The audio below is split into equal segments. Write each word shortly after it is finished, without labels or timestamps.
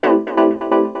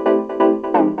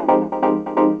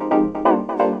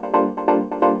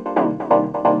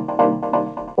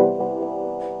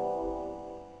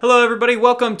Hello, everybody.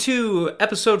 Welcome to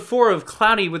episode 4 of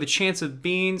Cloudy with a Chance of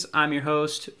Beans. I'm your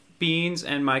host, Beans,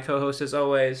 and my co-host, as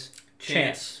always,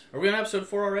 Chance. Are we on episode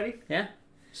 4 already? Yeah,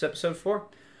 it's episode 4.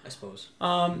 I suppose.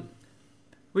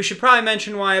 We should probably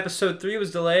mention why episode 3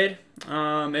 was delayed.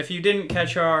 If you didn't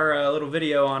catch our little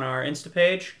video on our Insta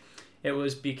page, it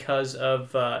was because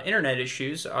of internet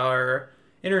issues. Our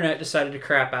internet decided to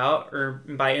crap out, or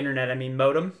by internet I mean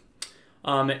modem.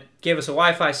 It gave us a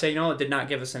Wi-Fi signal. It did not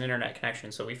give us an internet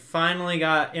connection. So we finally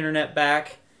got internet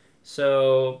back.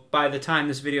 So by the time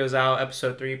this video is out,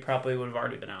 episode 3 probably would have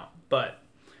already been out. But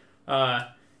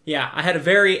yeah, I had a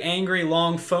very angry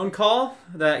long phone call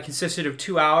that consisted of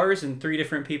 2 hours and 3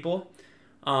 different people.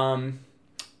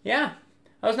 Yeah,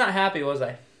 I was not happy, was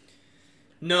I?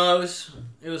 No,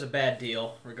 it was a bad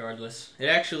deal, regardless.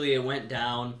 It went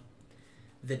down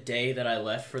the day that I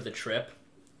left for the trip.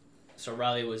 So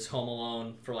Riley was home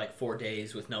alone for like 4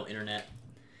 days with no internet.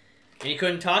 And he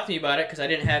couldn't talk to me about it because I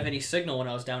didn't have any signal when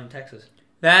I was down in Texas.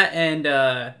 That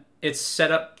and it's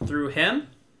set up through him,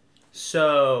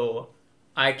 so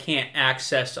I can't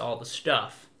access all the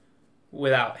stuff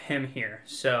without him here.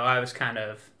 So I was kind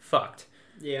of fucked.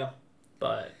 Yeah.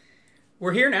 But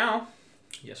we're here now.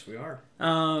 Yes, we are.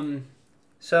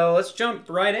 So let's jump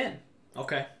right in.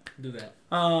 Okay, do that.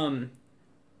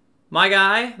 My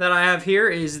guy that I have here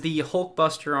is the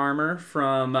Hulkbuster armor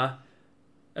from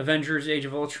Avengers Age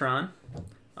of Ultron.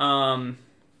 In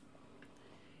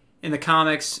the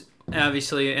comics,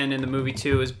 obviously, and in the movie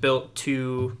too, is built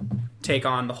to take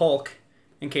on the Hulk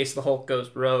in case the Hulk goes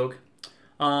rogue.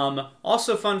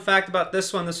 Also, fun fact about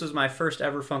this one, this was my first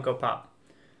ever Funko Pop.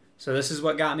 So this is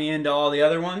what got me into all the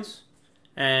other ones.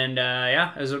 And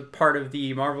yeah, as a part of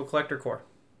the Marvel Collector Corps.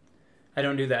 I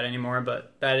don't do that anymore,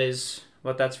 but that is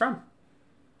what that's from.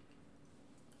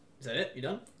 Is that it? You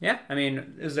done? Yeah, I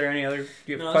mean, is there any other... Do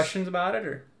you have questions about it,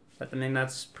 or... I mean,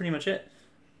 that's pretty much it.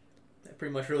 That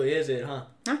pretty much really is it, huh?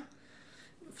 Huh?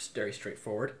 It's very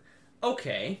straightforward.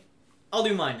 Okay, I'll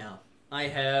do mine now. I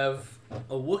have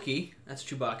a Wookiee, that's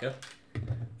Chewbacca,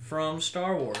 from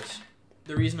Star Wars.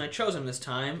 The reason I chose him this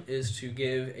time is to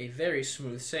give a very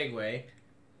smooth segue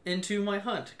into my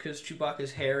hunt, because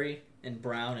Chewbacca's hairy and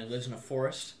brown and lives in a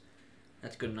forest.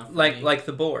 That's good enough for me. Like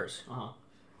the boars. Uh-huh.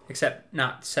 Except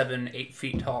not 7-8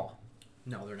 feet tall.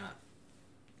 No, they're not.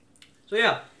 So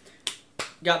yeah,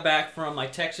 got back from my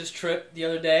Texas trip the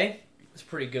other day. It was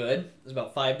pretty good. It was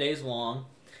about 5 days long.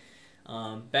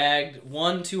 Bagged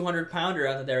one 200-pounder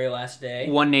out the very last day.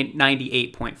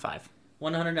 198.5.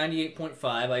 198.5.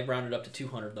 I rounded up to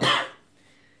 200 though.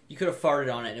 You could have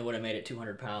farted on it and it would have made it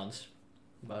 200 pounds.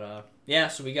 But yeah,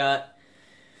 so we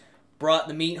brought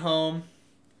the meat home.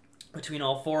 Between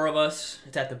all 4 of us,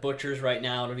 it's at the butcher's right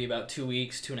now. It'll be about 2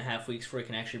 weeks, 2.5 weeks before we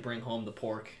can actually bring home the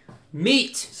pork.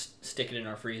 Meat! Stick it in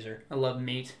our freezer. I love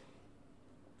meat.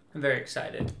 I'm very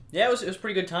excited. Yeah, it was a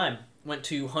pretty good time. Went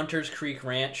to Hunter's Creek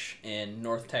Ranch in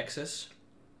North Texas.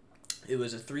 It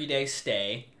was a 3-day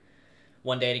stay.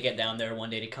 1 day to get down there, 1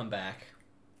 day to come back.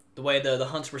 The way the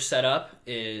hunts were set up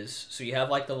is, so you have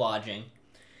like the lodging,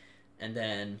 and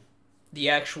then the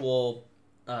actual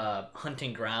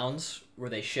hunting grounds where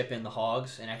they ship in the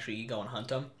hogs and actually you go and hunt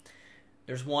them.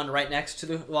 There's one right next to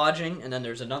the lodging, and then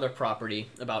there's another property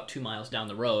about 2 miles down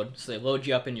the road. So they load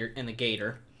you up in the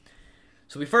gator.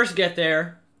 So we first get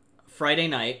there Friday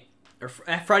night or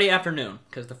Friday afternoon,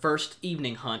 because the first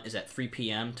evening hunt is at 3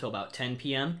 p.m. till about 10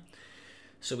 p.m.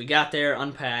 So we got there,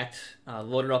 unpacked,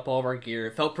 loaded up all of our gear.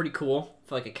 It felt pretty cool.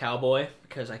 Felt like a cowboy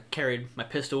because I carried my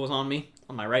pistol was on me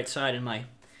on my right side, and my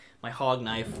hog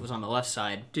knife was on the left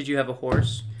side. Did you have a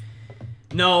horse?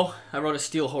 No, I rode a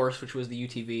steel horse, which was the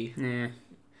UTV. Yeah.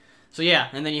 So yeah,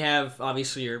 and then you have,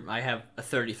 obviously, I have a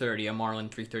 30-30, a Marlin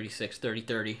 336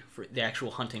 30-30 for the actual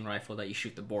hunting rifle that you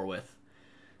shoot the boar with.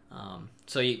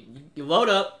 So you load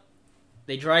up,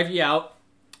 they drive you out.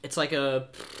 It's like I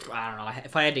don't know,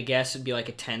 if I had to guess, it'd be like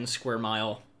a 10 square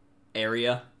mile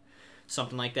area,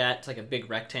 something like that. It's like a big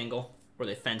rectangle where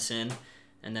they fence in,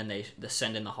 and then they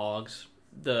send in the hogs.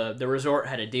 The resort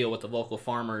had a deal with the local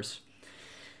farmers.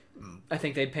 I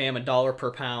think they'd pay them $1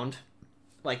 per pound.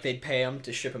 Like, they'd pay them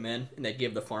to ship them in, and they'd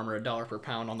give the farmer $1 per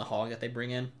pound on the hog that they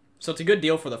bring in. So it's a good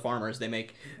deal for the farmers. They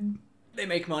make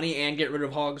money and get rid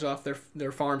of hogs off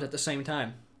their farms at the same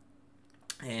time.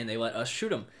 And they let us shoot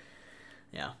them.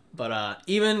 Yeah. But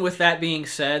even with that being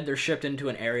said, they're shipped into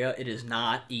an area. It is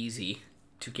not easy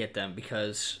to get them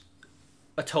because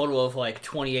a total of like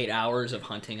 28 hours of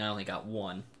hunting, I only got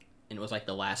one. And it was like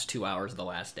the last 2 hours of the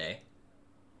last day.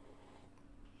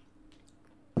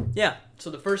 Yeah, so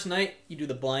the first night, you do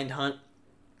the blind hunt.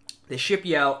 They ship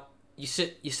you out. You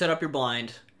set up your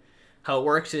blind. How it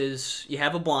works is you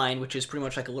have a blind, which is pretty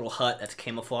much like a little hut that's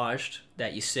camouflaged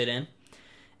that you sit in.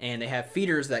 And they have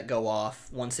feeders that go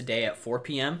off once a day at 4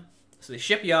 p.m. So they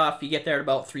ship you off. You get there at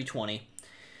about 3:20.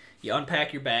 You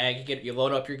unpack your bag. You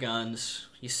load up your guns.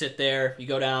 You sit there. You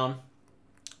go down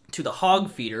to the hog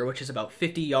feeder, which is about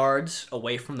 50 yards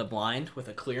away from the blind with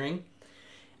a clearing.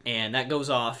 And that goes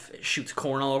off. It shoots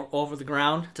corn all over the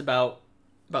ground. It's about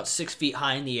 6 feet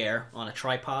high in the air on a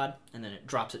tripod, and then it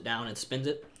drops it down and spins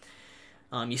it.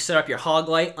 You set up your hog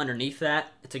light underneath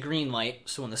that. It's a green light,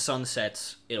 so when the sun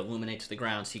sets, it illuminates the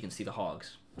ground so you can see the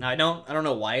hogs. Now I don't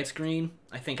know why it's green.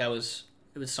 I think it was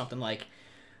something like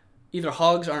either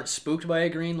hogs aren't spooked by a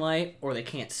green light or they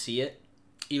can't see it.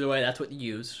 Either way, that's what you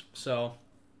use. So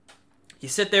you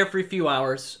sit there for a few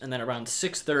hours, and then around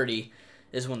 6:30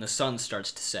 is when the sun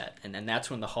starts to set, and then that's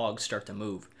when the hogs start to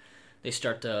move. They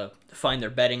start to find their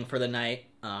bedding for the night.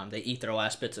 They eat their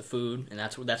last bits of food, and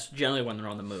that's generally when they're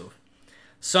on the move.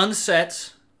 Sun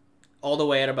sets all the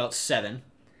way at about 7,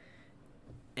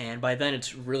 and by then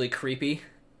it's really creepy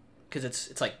because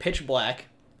it's like pitch black.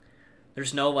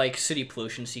 There's no like city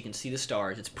pollution, so you can see the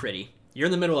stars. It's pretty. You're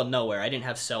in the middle of nowhere. I didn't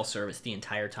have cell service the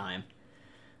entire time.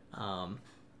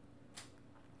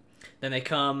 Then they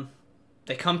come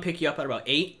pick you up at about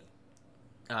 8.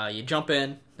 You jump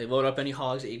in. They load up any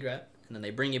hogs that you grab, and then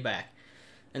they bring you back.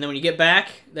 And then when you get back,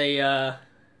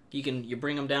 you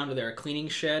bring them down to their cleaning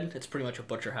shed. It's pretty much a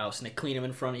butcher house, and they clean them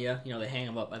in front of you. You know, they hang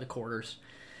them up by the quarters.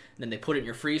 And then they put it in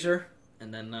your freezer,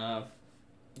 and then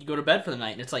you go to bed for the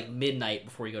night, and it's like midnight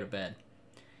before you go to bed.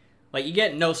 Like, you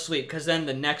get no sleep, because then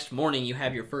the next morning you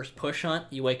have your first push hunt.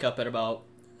 You wake up at about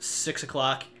 6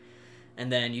 o'clock,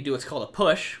 and then you do what's called a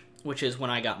push, which is when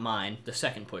I got mine, the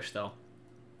second push, though,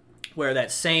 where that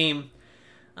the same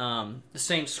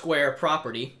square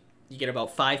property, you get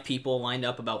about 5 people lined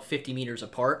up about 50 meters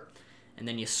apart, and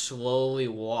then you slowly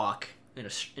walk in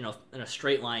a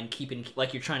straight line, keeping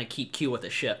like you're trying to keep queue with a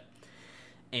ship,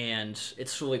 and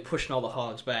it's slowly pushing all the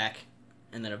hogs back,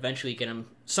 and then eventually you get them.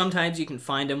 Sometimes you can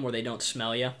find them where they don't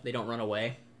smell you, they don't run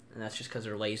away, and that's just because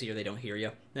they're lazy or they don't hear you,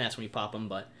 and that's when you pop them.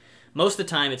 But most of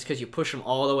the time it's because you push them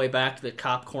all the way back to the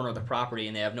top corner of the property,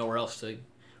 and they have nowhere else to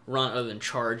run other than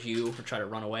charge you or try to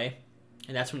run away,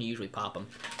 and that's when you usually pop them.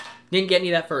 Didn't get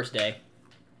any that first day.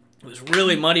 It was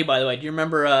really muddy, by the way. Do you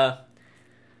remember,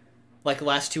 like the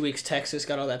last 2 weeks, Texas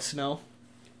got all that snow?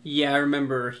 Yeah, I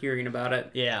remember hearing about it.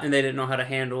 Yeah, and they didn't know how to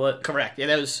handle it. Correct. Yeah,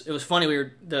 it was funny.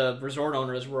 The resort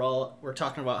owners were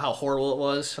talking about how horrible it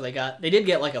was. So they did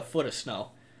get like a foot of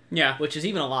snow. Yeah, which is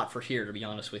even a lot for here, to be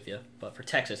honest with you. But for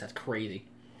Texas, that's crazy.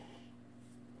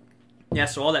 Yeah,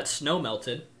 so all that snow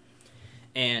melted,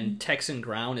 and Texan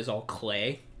ground is all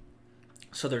clay.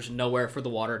 So there's nowhere for the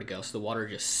water to go, so the water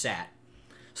just sat.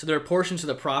 So there are portions of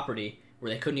the property where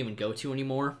they couldn't even go to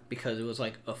anymore because it was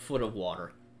like a foot of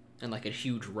water and like a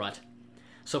huge rut.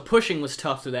 So pushing was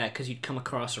tough through that because you'd come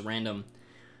across a random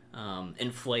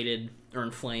inflated or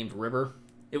inflamed river.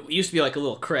 It used to be like a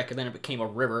little creek, and then it became a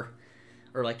river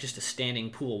or like just a standing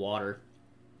pool of water.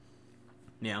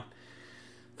 Yeah.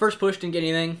 First push, didn't get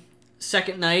anything.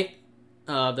 Second night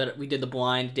that we did the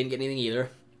blind, didn't get anything either.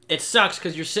 It sucks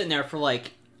because you're sitting there for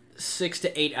like 6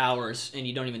 to 8 hours and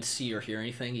you don't even see or hear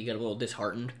anything. You get a little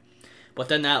disheartened. But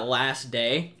then that last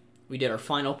day, we did our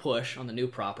final push on the new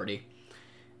property,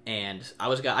 and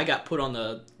I got put on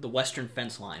the western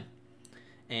fence line,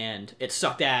 and it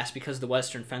sucked ass because the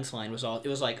western fence line was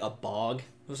like a bog.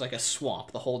 It was like a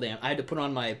swamp the whole damn. I had to put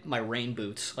on my rain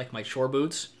boots, like my shore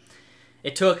boots.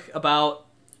 It took about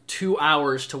 2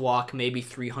 hours to walk maybe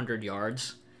 300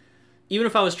 yards. Even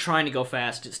if I was trying to go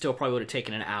fast, it still probably would have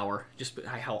taken an hour, just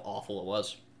by how awful it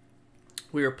was.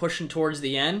 We were pushing towards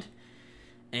the end,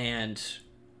 and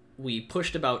we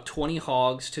pushed about 20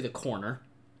 hogs to the corner,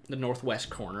 the northwest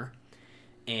corner,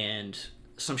 and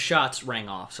some shots rang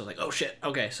off. So I was like, oh shit,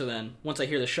 okay. So then once I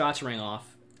hear the shots ring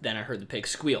off, then I heard the pig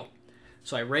squeal.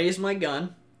 So I raised my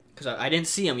gun, because I didn't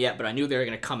see them yet, but I knew they were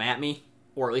going to come at me,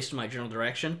 or at least in my general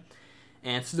direction.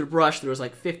 And through the brush, there was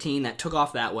like 15 that took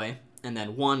off that way, and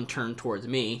then one turned towards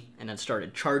me and then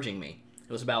started charging me.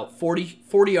 It was about 40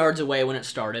 yards away when it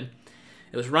started.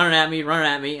 It was running at me,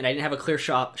 and I didn't have a clear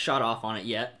shot off on it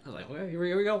yet. I was like, well,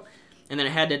 here we go. And then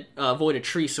it had to avoid a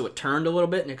tree, so it turned a little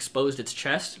bit and exposed its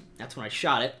chest. That's when I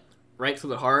shot it, right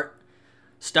through the heart.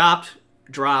 Stopped,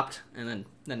 dropped, and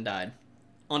then died.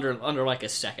 Under like a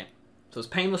second. So it was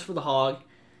painless for the hog,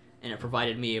 and it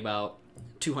provided me about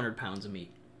 200 pounds of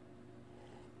meat.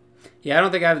 Yeah, I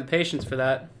don't think I have the patience for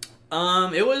that.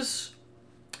 It was...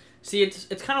 See, it's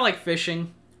kind of like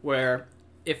fishing, where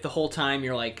if the whole time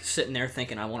you're like sitting there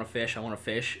thinking, I want to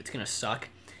fish, it's going to suck.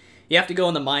 You have to go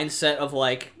in the mindset of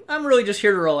like, I'm really just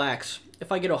here to relax. If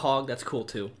I get a hog, that's cool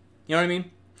too. You know what I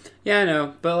mean? Yeah, I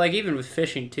know. But like even with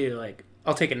fishing too, like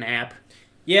I'll take a nap.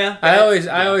 Yeah. I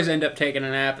always end up taking a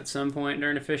nap at some point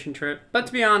during a fishing trip. But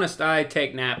to be honest, I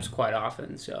take naps quite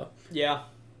often. So Yeah.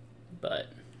 but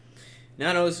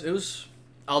No, it was.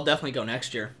 I'll definitely go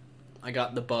next year. I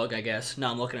got the bug, I guess.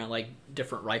 Now I'm looking at like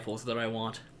different rifles that I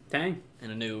want dang.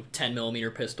 and a new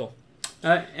 10mm pistol.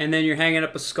 And then you're hanging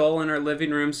up a skull in our living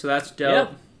room, so that's dope.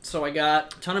 Yeah. So I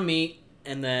got a ton of meat,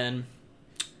 and then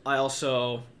I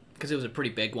also, because it was a pretty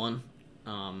big one,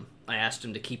 I asked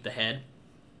him to keep the head.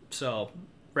 So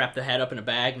wrap the head up in a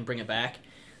bag and bring it back.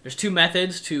 There's 2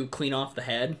 methods to clean off the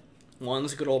head.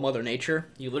 One's good old Mother Nature.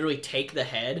 You literally take the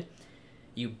head,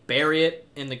 you bury it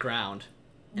in the ground,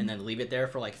 and then leave it there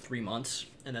for like 3 months,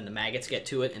 and then the maggots get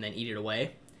to it and then eat it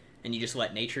away. And you just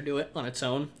let nature do it on its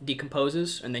own,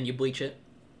 decomposes, and then you bleach it.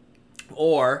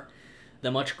 Or,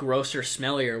 the much grosser,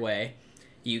 smellier way,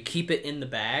 you keep it in the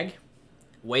bag,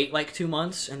 wait like 2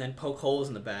 months, and then poke holes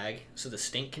in the bag so the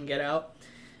stink can get out,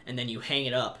 and then you hang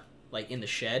it up, like in the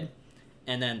shed,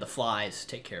 and then the flies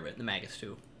take care of it, the maggots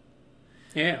too.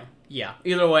 Yeah. Yeah,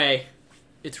 either way,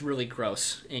 it's really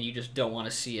gross, and you just don't want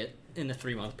to see it in the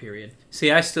 3-month period.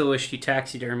 See, I still wish you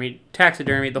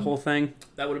taxidermied the whole thing.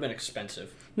 That would have been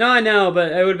expensive. No, I know,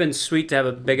 but it would have been sweet to have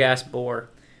a big ass boar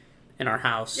in our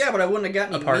house. Yeah, but I wouldn't have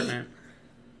gotten any apartment. meat.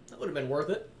 That would have been worth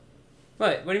it.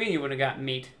 What do you mean you would have got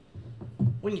meat?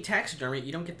 When you taxidermy it,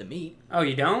 you don't get the meat. Oh,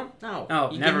 you don't? No.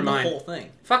 Oh, you never get mind. the whole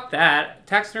thing. Fuck that.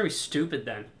 Taxidermy's stupid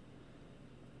then.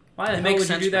 Why the hell makes would you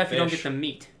sense do that for if you don't fish. get the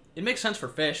meat? It makes sense for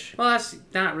fish. Well, that's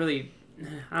not really...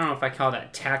 I don't know if I call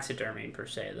that taxidermy per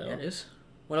se, though. Yeah, it is.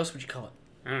 What else would you call it?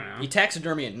 I don't know. You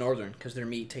taxidermy at Northern because their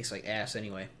meat tastes like ass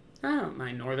anyway. I don't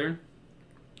mind northern.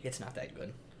 It's not that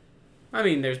good. I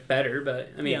mean, there's better, but,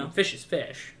 I mean, Yeah. fish is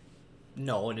fish.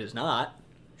 No, it is not.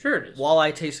 Sure it is.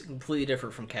 Walleye tastes completely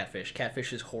different from catfish.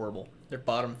 Catfish is horrible. They're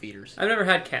bottom feeders. I've never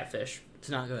had catfish. It's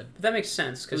not good. But that makes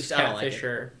sense, At because least I don't like catfish it.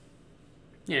 are...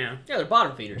 You know, Yeah, they're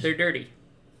bottom feeders. they're dirty.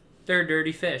 They're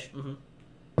dirty fish.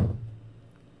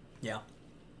 Yeah.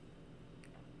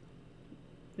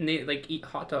 And they, like, eat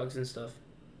hot dogs and stuff.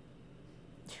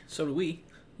 So do we.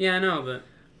 Yeah, I know, but...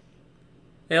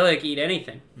 They, like, eat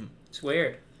anything. It's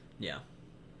weird. Yeah.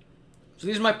 So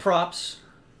these are my props.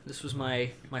 This was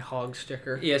my hog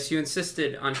sticker. Yes, you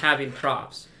insisted on having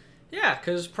props. Yeah,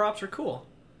 because props are cool.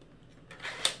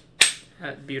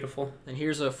 Beautiful. And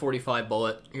here's a 45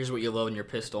 bullet. Here's what you load in your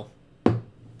pistol.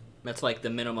 That's like the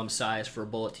minimum size for a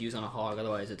bullet to use on a hog.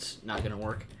 Otherwise, it's not going to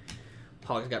work.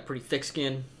 Hog's got pretty thick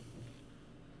skin.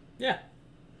 Yeah.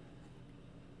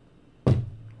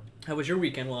 How was your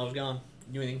weekend while I was gone?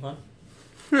 You do anything fun?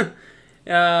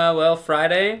 Well,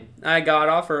 Friday, I got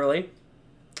off early.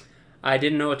 I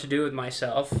didn't know what to do with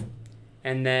myself.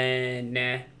 And then,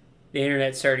 the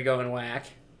internet started going whack.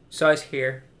 So I was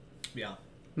here, Yeah.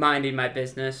 minding my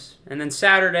business. And then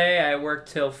Saturday, I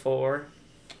worked till 4.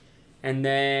 And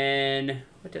then,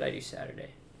 what did I do Saturday?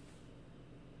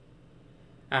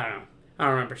 I don't know. I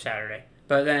don't remember Saturday.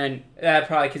 But then, that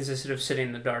probably consisted of sitting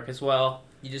in the dark as well.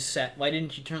 You just sat. Why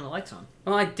didn't you turn the lights on?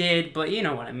 Well, I did, but you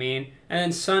know what I mean. And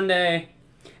then Sunday...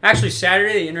 Actually,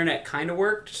 Saturday, the internet kind of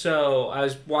worked, so I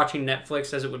was watching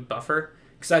Netflix as it would buffer.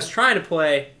 Because I was trying to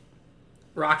play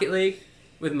Rocket League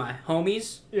with my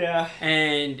homies, Yeah.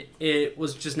 and it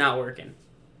was just not working.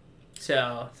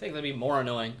 So... I think that'd be more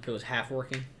annoying if it was half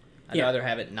working. I'd Yeah. rather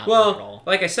have it not work at all. Well,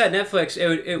 like I said, Netflix,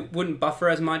 it wouldn't buffer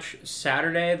as much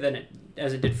Saturday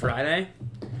as it did Friday.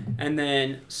 And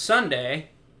then Sunday,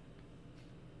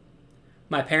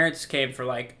 my parents came for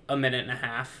like a minute and a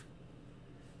half.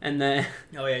 And then...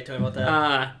 Oh yeah, tell me about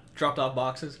that. Dropped off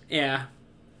boxes. Yeah.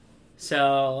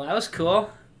 So, that was cool.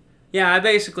 Yeah, I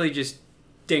basically just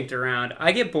dinked around.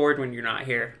 I get bored when you're not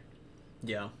here.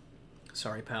 Yeah.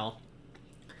 Sorry, pal.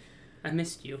 I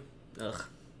missed you. Ugh.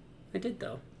 I did,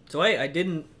 though. So I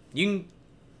didn't. You can,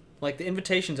 like, the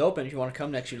invitation's open if you want to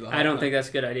come next year to the I don't Hog think Hunt. that's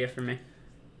a good idea for me.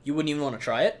 You wouldn't even want to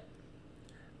try it.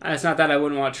 It's not that I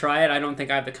wouldn't want to try it. I don't think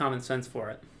I have the common sense for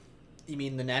it. You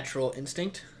mean the natural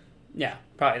instinct? Yeah,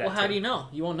 probably that. Well, how too. do you know?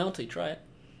 You won't know until you try it.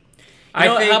 I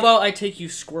think How about I take you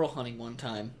squirrel hunting one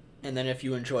time, and then if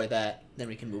you enjoy that, then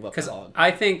we can move up because the hog.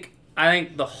 I think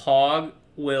the hog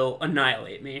will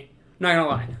annihilate me. I'm not gonna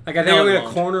lie. Like I think No, I'm it gonna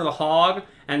won't. corner the hog,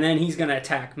 and then he's gonna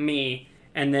attack me,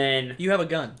 and then You have a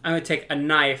gun. I'm gonna take a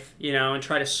knife, and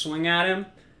try to swing at him,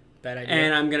 Bad idea.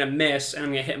 and I'm gonna miss, and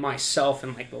I'm gonna hit myself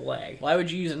in like the leg. Why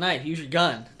would you use a knife? Use your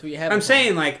gun. That's what you have. I'm it for.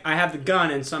 saying like I have the gun,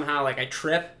 and somehow like I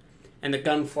trip, and the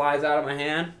gun flies out of my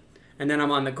hand, and then I'm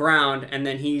on the ground, and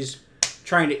then he's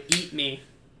trying to eat me,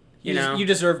 You know? You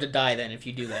deserve to die then if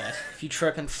you do that. If you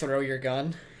trip and throw your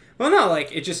gun. Well, no,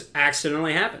 like, it just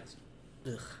accidentally happens.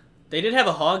 Ugh. They did have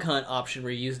a hog hunt option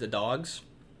where you use the dogs.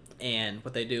 And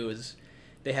what they do is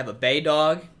they have a bay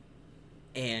dog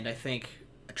and I think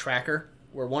a tracker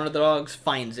where one of the dogs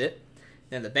finds it.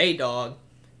 Then the bay dog,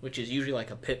 which is usually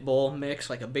like a pit bull mix,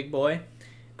 like a big boy,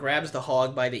 grabs the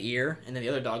hog by the ear, and then the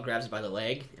other dog grabs it by the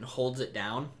leg and holds it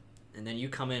down. And then you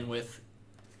come in with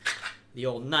the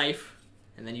old knife,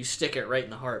 and then you stick it right in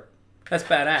the heart. That's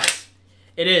badass.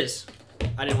 It is.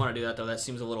 I didn't want to do that though. That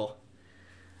seems a little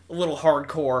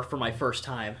hardcore for my first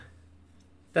time.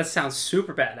 That sounds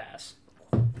super badass.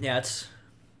 Yeah, it's.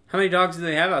 How many dogs do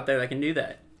they have out there that can do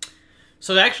that?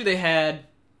 So actually,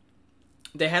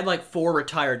 they had like 4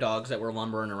 retired dogs that were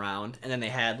lumbering around, and then they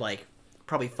had like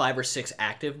probably 5 or 6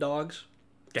 active dogs.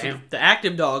 Damn. So the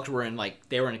active dogs were in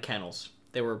kennels.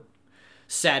 They were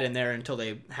sat in there until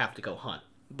they have to go hunt.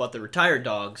 But the retired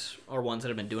dogs are ones that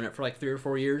have been doing it for like 3 or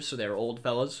 4 years, so they're old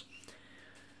fellas.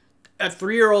 A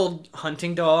 3-year-old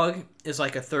hunting dog is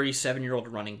like a 37-year-old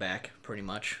running back, pretty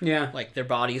much. Yeah. Like, their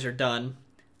bodies are done.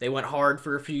 They went hard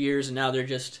for a few years, and now they're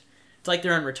just... It's like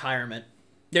they're in retirement.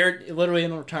 They're literally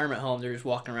in a retirement home. They're just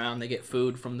walking around. They get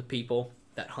food from the people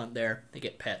that hunt there. They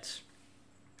get pets.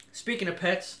 Speaking of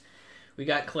pets, we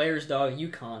got Claire's dog,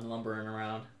 Yukon, lumbering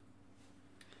around.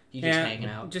 He's just hanging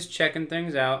out. Just checking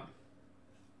things out.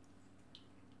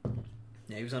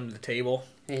 Yeah, he was under the table.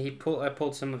 Yeah, I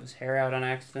pulled some of his hair out on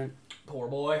accident. Poor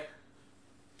boy. I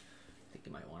think he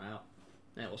might want out.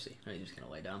 Yeah, we'll see. No, he's just going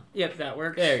to lay down. Yep, that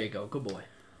works. There you go. Good boy.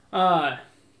 Yeah.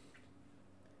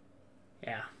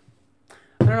 I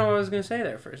don't know what I was going to say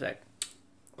there for a sec.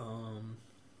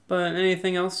 But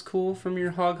anything else cool from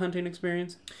your hog hunting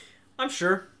experience? I'm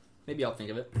sure. Maybe I'll think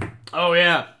of it. Oh,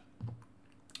 yeah.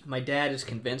 My dad is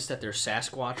convinced that there's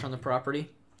Sasquatch on the property.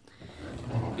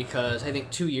 Because I think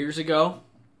 2 years ago...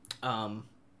 now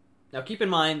keep in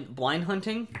mind, blind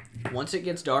hunting, once it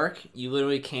gets dark, you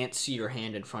literally can't see your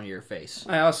hand in front of your face.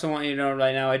 I also want you to know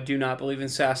right now I do not believe in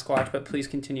Sasquatch, but please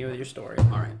continue with your story.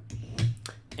 Alright.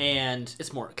 And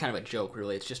it's more kind of a joke,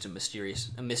 really. It's just a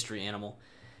mystery animal.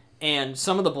 And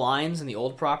some of the blinds in the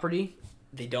old property,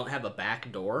 they don't have a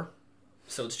back door.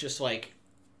 So it's just like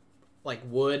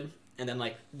wood, and then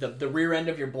like the rear end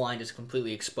of your blind is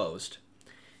completely exposed.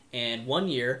 And one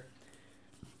year,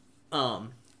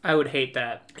 I would hate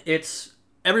that. it's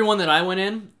everyone that I went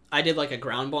in, I did like a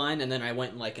ground blind, and then I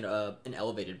went in like an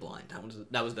elevated blind.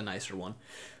 That was the nicer one.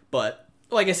 But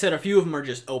like I said, a few of them are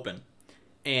just open.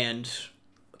 And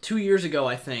 2 years ago,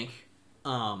 I think,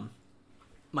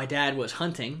 my dad was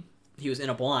hunting. He was in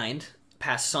a blind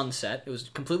past sunset. It was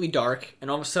completely dark, and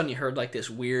all of a sudden, he heard like this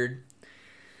weird.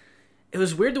 It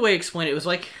was weird the way he explained it. It was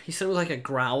like he said it was like a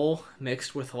growl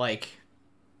mixed with like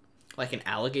an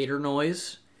alligator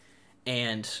noise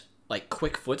and like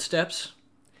quick footsteps,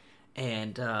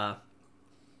 and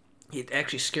it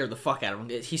actually scared the fuck out of him.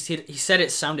 He said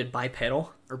it sounded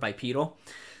bipedal,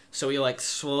 so he like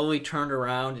slowly turned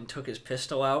around and took his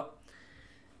pistol out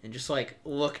and just like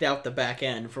looked out the back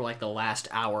end for like the last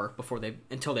hour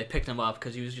until they picked him up,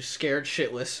 because he was just scared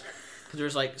shitless, because there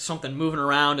was like something moving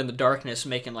around in the darkness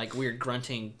making like weird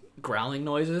grunting, growling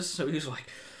noises. So he was like,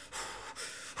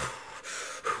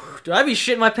 dude, I'd be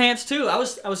shitting my pants too. I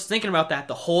was thinking about that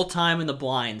the whole time in the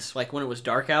blinds, like when it was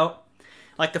dark out.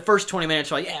 Like the first 20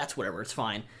 minutes, you're like, yeah, it's whatever, it's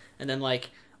fine. And then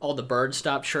like all the birds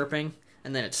stop chirping,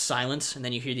 and then it's silence, and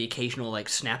then you hear the occasional like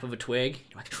snap of a twig.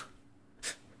 You're like,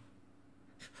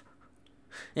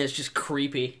 and it's just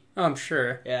creepy. Oh, I'm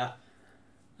sure. Yeah.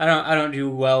 I don't do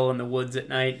well in the woods at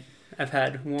night. I've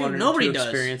had one or two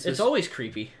experiences. It's always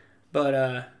creepy.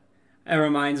 But it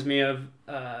reminds me of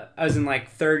I was in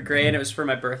like 3rd grade. It was for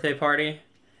my birthday party,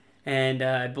 and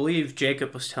I believe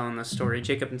Jacob was telling this story.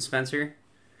 Jacob and Spencer,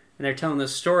 and they're telling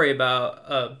this story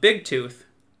about Big Tooth.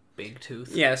 Big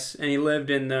Tooth. Yes, and he lived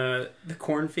in the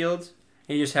cornfields.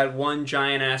 And he just had one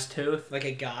giant ass tooth. Like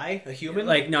a guy, a human.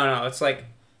 Like no, it's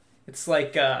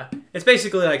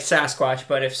basically like Sasquatch,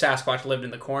 but if Sasquatch lived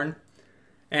in the corn,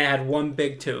 and it had one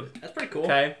big tooth. That's pretty cool.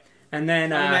 Okay, and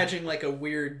then I'm imagining like a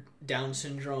weird Down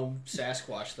syndrome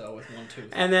Sasquatch though with one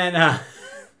tooth. And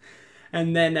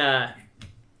then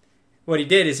what he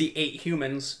did is he ate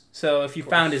humans. So if you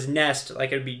found his nest,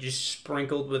 like it'd be just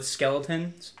sprinkled with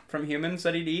skeletons from humans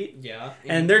that he'd eat. Yeah.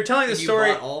 And they're telling the story.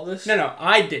 You bought all this? No,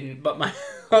 I didn't, but my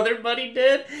other buddy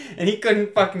did, and he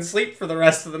couldn't fucking sleep for the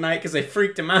rest of the night because they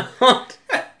freaked him out.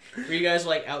 Were you guys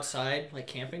like outside, like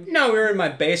camping? No, we were in my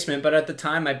basement, but at the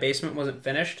time my basement wasn't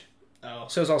finished. Oh.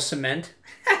 So it was all cement.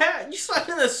 You slept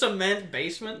in a cement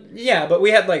basement? Yeah, but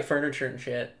we had like furniture and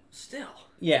shit. Still.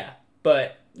 Yeah,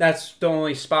 but that's the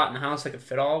only spot in the house that could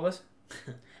fit all of us.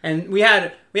 And we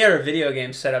had our video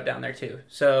games set up down there too.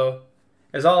 So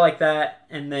it was all like that.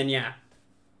 And then, yeah.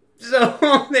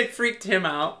 So they freaked him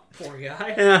out. Poor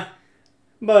guy. Yeah.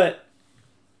 But,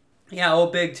 yeah,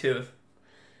 old Big Tooth.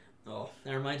 Oh,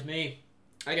 that reminds me.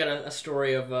 I got a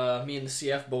story of me and the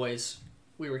CF boys.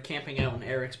 We were camping out in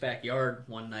Eric's backyard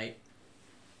one night.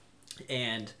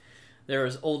 And there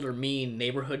was older, mean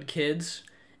neighborhood kids.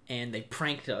 And they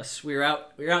pranked us. We were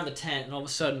out in the tent, and all of a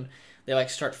sudden, they like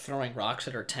start throwing rocks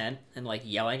at our tent and like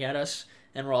yelling at us.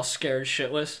 And we're all scared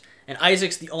shitless. And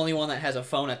Isaac's the only one that has a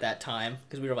phone at that time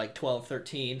because we were like 12,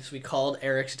 13. So we called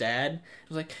Eric's dad. I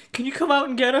was like, "Can you come out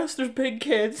and get us? There's big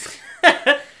kids."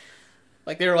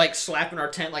 Like they were like slapping our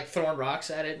tent, like throwing rocks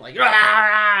at it, like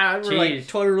 "Rah!" We're like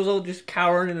 12 years old, just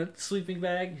cowering in a sleeping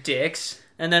bag. Dicks.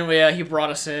 And then he brought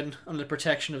us in under the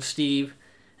protection of Steve,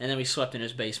 and then we slept in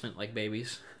his basement like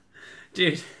babies.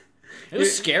 Dude, it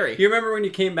was scary. You remember when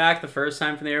you came back the first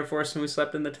time from the Air Force and we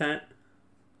slept in the tent?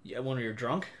 Yeah, when we were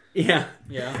drunk. Yeah.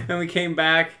 Yeah. And we came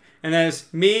back, and then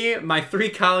it's me, my 3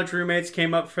 college roommates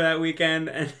came up for that weekend,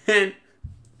 and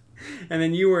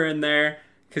then you were in there.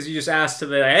 Because you just asked to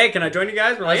be like, "Hey, can I join you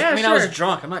guys?" We're like, "Yeah, sure." I was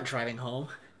drunk. I'm not driving home.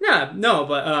 Yeah, no,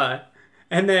 but,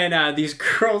 and then these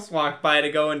girls walked by to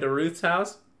go into Ruth's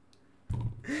house.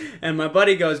 And my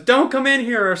buddy goes, "Don't come in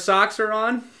here, our socks are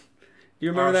on." Do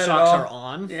you remember that at all? Our socks are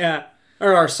on? Yeah.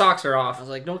 Or our socks are off. I was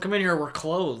like, "Don't come in here, we're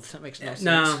clothed." That makes no sense.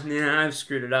 No, yeah, I've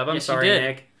screwed it up. I'm Yes, sorry, you did.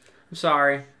 Nick. I'm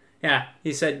sorry. Yeah,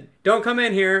 he said, "Don't come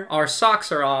in here, our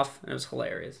socks are off." And it was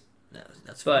hilarious.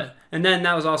 That's funny. And then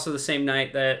that was also the same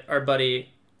night that our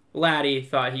buddy Laddie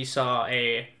thought he saw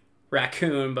a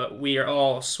raccoon, but we are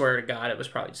all swear to God it was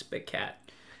probably just a big cat.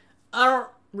 I don't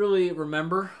really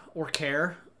remember or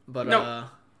care, but Nope.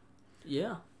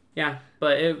 Yeah. Yeah,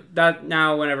 but that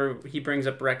now whenever he brings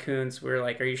up raccoons, we're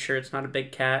like, "Are you sure it's not a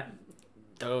big cat?"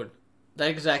 Dude, that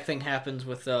exact thing happens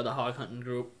with the hog hunting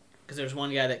group. Because there's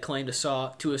one guy that claimed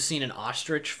to have seen an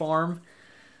ostrich farm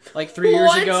like 3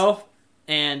 years ago.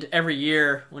 And every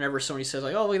year, whenever somebody says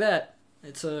like, "Oh, look at that,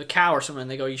 it's a cow or something,"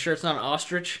 they go, "You sure it's not an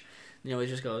ostrich?" And he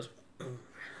just goes,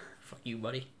 "Fuck you,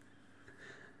 buddy."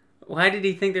 Why did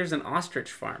he think there's an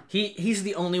ostrich farm? He's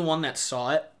the only one that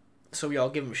saw it, so we all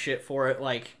give him shit for it.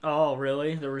 Like, "Oh,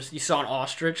 really? You saw an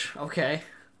ostrich? Okay."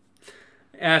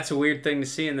 Yeah, it's a weird thing to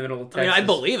see in the middle of Texas. I mean, I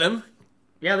believe him.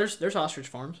 Yeah, there's ostrich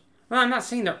farms. Well, I'm not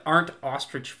saying there aren't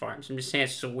ostrich farms. I'm just saying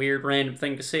it's just a weird, random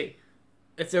thing to see.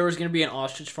 If there was going to be an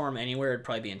ostrich farm anywhere, it'd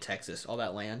probably be in Texas. All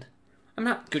that land.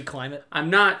 Good climate. I'm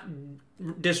not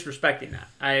disrespecting that.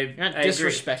 You're not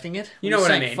disrespecting it. You know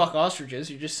what I mean. Fuck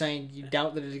ostriches. You're just saying you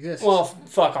doubt that it exists. Well,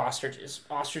 fuck ostriches.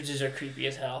 Ostriches are creepy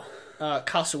as hell.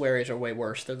 Cassowaries are way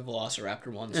worse. They're the velociraptor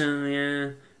ones. Oh,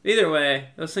 yeah. Either way,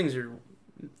 those things are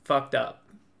fucked up.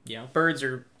 Yeah. Birds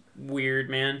are weird,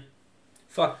 man.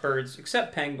 Fuck birds.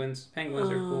 Except penguins. Penguins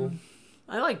are cool.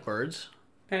 I like birds.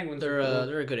 Penguins are cool.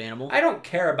 They're a good animal. I don't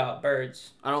care about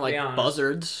birds. I don't like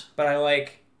buzzards. But I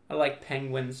like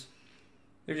penguins.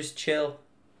 They're just chill.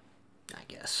 I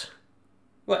guess.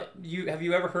 What? Have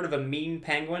you ever heard of a mean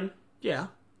penguin? Yeah.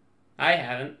 I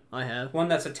haven't. I have. One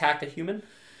that's attacked a human?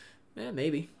 Yeah,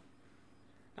 maybe.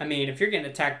 I mean, if you're getting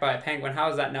attacked by a penguin, how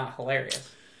is that not hilarious?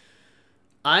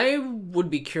 I would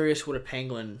be curious what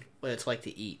it's like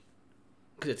to eat.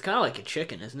 Because it's kind of like a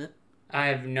chicken, isn't it? I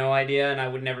have no idea, and I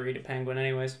would never eat a penguin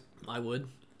anyways. I would.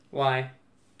 Why?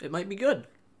 It might be good.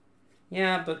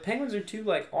 Yeah, but penguins are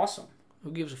too, awesome.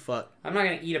 Who gives a fuck? I'm not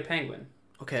going to eat a penguin.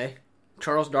 Okay.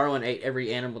 Charles Darwin ate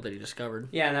every animal that he discovered.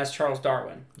 Yeah, and that's Charles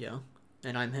Darwin. Yeah.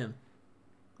 And I'm him.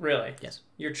 Really? Yes.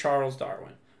 You're Charles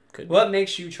Darwin. Could be. What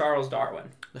makes you Charles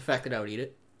Darwin? The fact that I would eat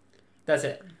it. That's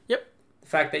it? Yep. The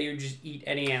fact that you just eat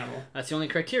any animal. That's the only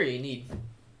criteria you need.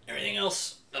 Everything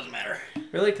else doesn't matter.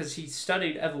 Really? Because he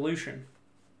studied evolution.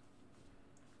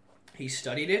 He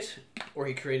studied it, or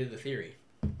he created the theory?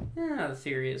 Yeah, the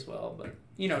theory as well, but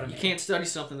you know what I mean. You can't study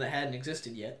something that hadn't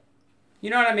existed yet. You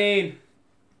know what I mean?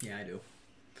 Yeah, I do.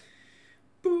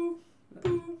 Boo.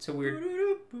 Boo. It's a weird...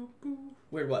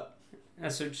 Weird what?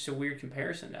 That's just a weird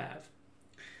comparison to have.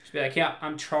 Just be like, yeah,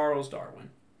 I'm Charles Darwin.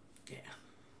 Yeah.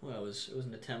 Well, it was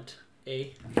an attempt.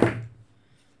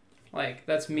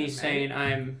 That's me saying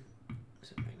I'm...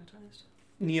 Is it magnetized?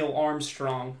 Neil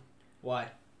Armstrong. Why?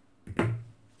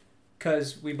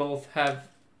 Because we both have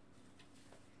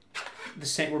the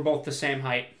same... We're both the same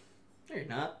height. No, you're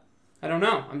not. I don't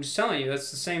know. I'm just telling you,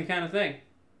 that's the same kind of thing.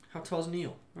 How tall's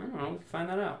Neil? I don't know. We can find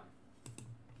that out.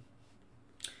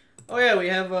 Oh yeah, we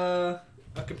have a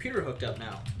computer hooked up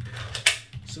now.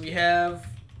 So we have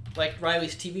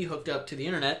Riley's TV hooked up to the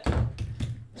internet,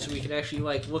 so we can actually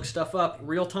look stuff up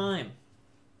real time.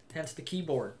 Hence the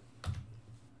keyboard.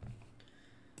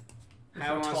 If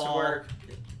How it wants to tall? work.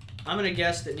 I'm gonna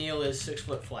guess that Neil is 6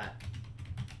 foot flat.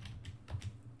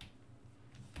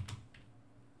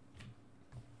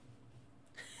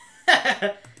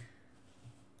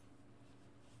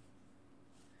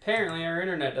 Apparently, our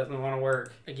internet doesn't want to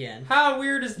work. Again. How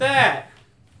weird is that?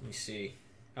 Let me see.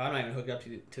 Oh, I'm not even hooked up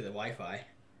to the Wi-Fi.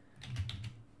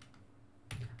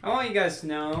 I want you guys to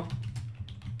know,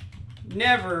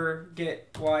 never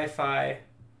get Wi-Fi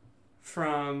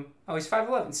from... Oh, he's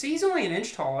 5'11". See, he's only an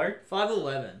inch taller.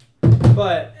 5'11".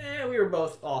 But We were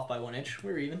both off by 1 inch.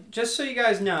 We were even. just so you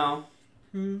guys know,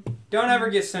 don't ever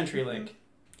get CenturyLink.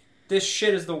 This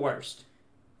shit is the worst.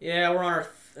 Yeah, we're on our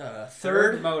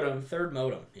Third modem. Third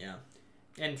modem, yeah.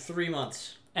 In 3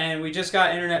 months. And we just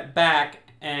got internet back,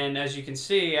 and as you can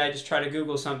see, I just tried to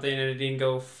Google something and it didn't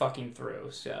go fucking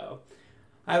through. So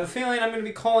I have a feeling I'm going to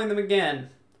be calling them again.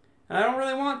 And I don't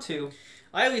really want to.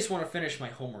 I at least want to finish my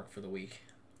homework for the week.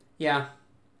 Yeah.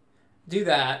 Do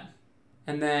that.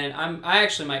 And then I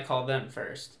actually might call them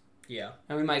first. Yeah.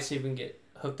 And we might see if we can get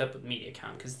hooked up with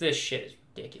MediaCom, because this shit is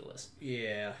ridiculous.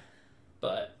 Yeah.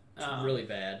 But It's really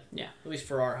bad. Yeah. At least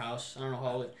for our house. I don't know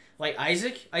how it... Like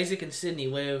Isaac and Sydney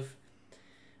live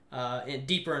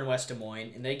deeper in West Des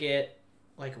Moines, and they get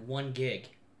like 1 gig.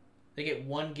 They get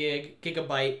 1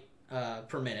 gigabyte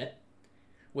per minute,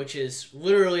 which is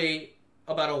literally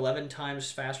about 11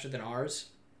 times faster than ours,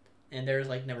 and theirs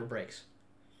like never breaks.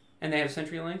 And they have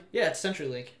CenturyLink? Yeah, it's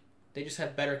CenturyLink. They just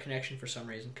have better connection for some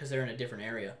reason because they're in a different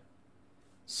area.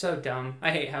 So dumb.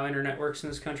 I hate how internet works in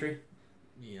this country.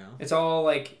 You know? It's all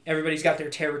like everybody's got their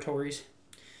territories.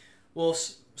 Well,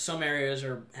 some areas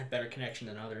have better connection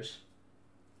than others.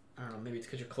 I don't know, maybe it's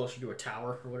because you're closer to a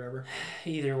tower or whatever.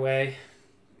 Either way.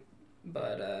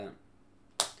 But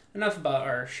enough about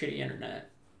our shitty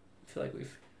internet. I feel like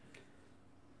we've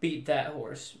beat that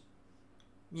horse.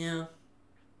 Yeah.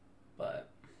 But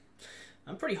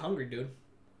I'm pretty hungry, dude.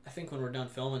 I think when we're done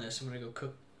filming this, I'm going to go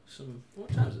cook some...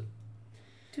 What time is it?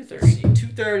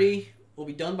 2:30. 2:30. We'll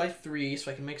be done by 3,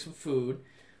 so I can make some food.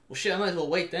 Well, shit, I might as well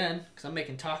wait then, because I'm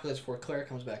making tacos before Claire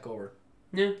comes back over.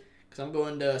 Yeah. Because I'm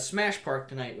going to Smash Park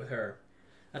tonight with her.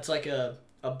 That's like a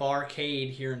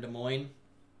barcade here in Des Moines.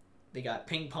 They got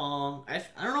ping pong. I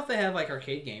don't know if they have like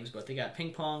arcade games, but they got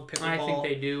ping pong, pickleball. I think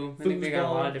they do. I think they got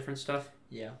a lot of different stuff.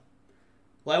 Yeah.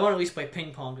 Well, I want to at least play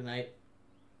ping pong tonight.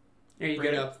 Are you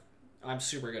Bring good? it up. I'm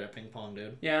super good at ping pong,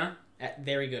 dude. Yeah?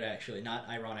 Very good, actually. Not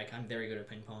ironic. I'm very good at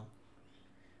ping pong.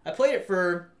 I played it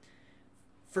for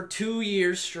 2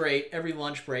 years straight. Every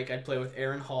lunch break, I'd play with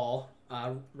Aaron Hall.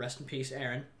 Rest in peace,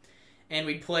 Aaron. And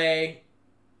we'd play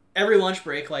every lunch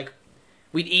break. Like,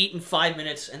 we'd eat in 5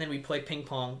 minutes, and then we'd play ping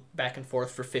pong back and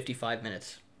forth for 55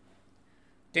 minutes.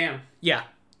 Damn. Yeah,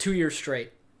 2 years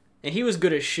straight. And he was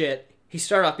good as shit. He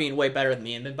started off being way better than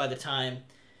me, and then by the time,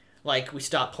 like, we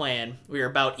stopped playing, we were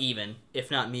about even,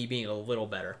 if not me being a little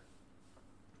better.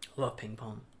 Love ping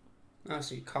pong. Oh,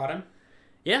 so you caught him?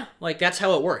 Yeah, like, that's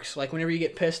how it works. Like, whenever you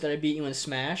get pissed that I beat you in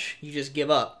Smash, you just give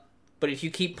up. But if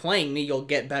you keep playing me, you'll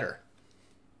get better.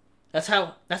 That's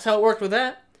how it worked with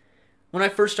that. When I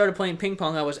first started playing ping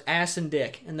pong, I was ass and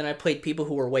dick, and then I played people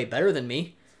who were way better than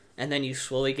me, and then you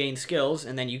slowly gain skills,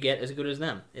 and then you get as good as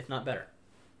them, if not better.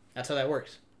 That's how that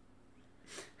works.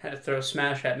 Had to throw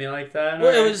Smash at me like that. Well,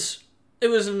 Alright. it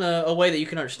was in a way that you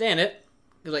can understand it.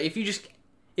 'Cause, like,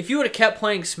 if you would have kept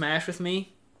playing Smash with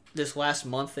me this last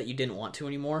month that you didn't want to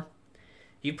anymore,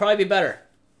 you'd probably be better.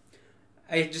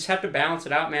 I just have to balance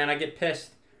it out, man. I get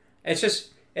pissed. It's just...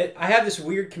 I have this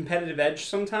weird competitive edge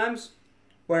sometimes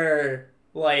where,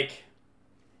 like,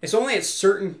 it's only at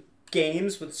certain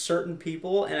games with certain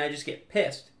people and I just get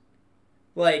pissed.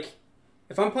 Like,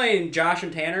 if I'm playing Josh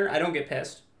and Tanner, I don't get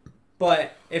pissed.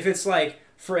 But if it's like,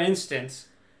 for instance,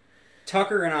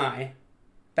 Tucker and I,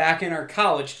 back in our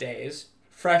college days,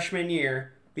 freshman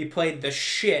year, we played the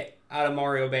shit out of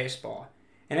Mario Baseball.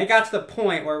 And it got to the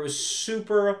point where it was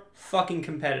super fucking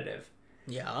competitive.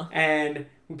 Yeah. And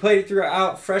we played it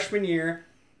throughout freshman year,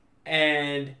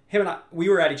 and him and we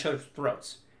were at each other's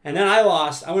throats. And then I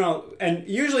lost. I went out, and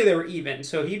usually they were even.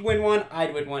 So he'd win one,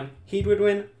 I'd win one. He'd win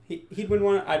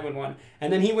one, I'd win one.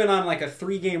 And then he went on like a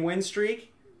 3-game win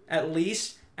streak, at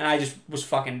least, and I just was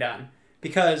fucking done.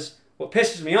 Because what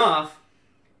pisses me off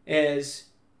is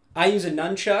I use a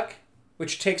nunchuck,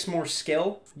 which takes more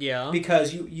skill. Yeah.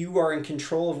 Because you are in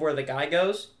control of where the guy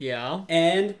goes. Yeah.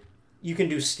 And you can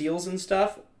do steals and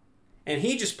stuff. And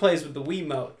he just plays with the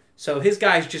Wiimote. So his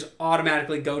guys just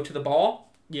automatically go to the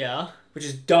ball. Yeah. Which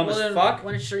is dumb as fuck.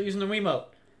 Why don't you start using the Wiimote?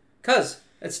 Because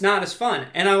it's not as fun.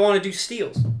 And I want to do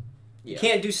steals. Yeah. You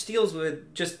can't do steals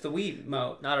with just the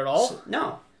Wiimote. Not at all?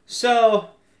 No. So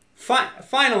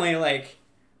finally, like,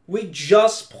 we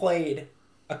just played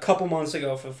a couple months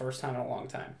ago for the first time in a long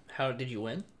time. How did you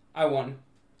win? I won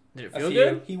Did it a feel few.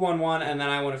 good? He won one, and then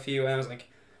I won a few, and I was like,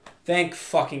 thank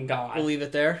fucking God. We'll leave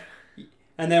it there.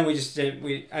 And then we just did.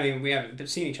 We haven't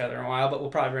seen each other in a while, but we'll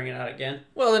probably bring it out again.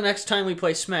 Well, the next time we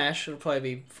play Smash, it'll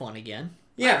probably be fun again.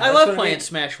 Yeah, I love playing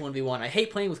Smash 1v1. I hate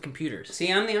playing with computers.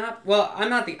 See, I'm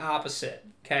not the opposite.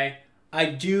 Okay, I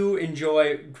do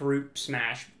enjoy group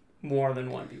Smash more than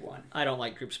 1v1. I don't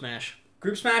like group Smash.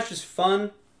 Group Smash is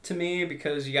fun to me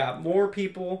because you got more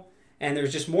people and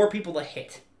there's just more people to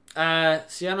hit.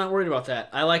 See, I'm not worried about that.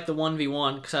 I like the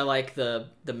 1v1 because I like the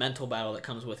mental battle that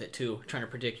comes with it too. Trying to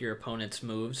predict your opponent's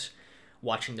moves,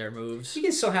 watching their moves. You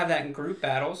can still have that in group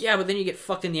battles. Yeah, but then you get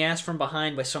fucked in the ass from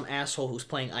behind by some asshole who's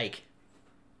playing Ike.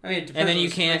 I mean, it depends And then on you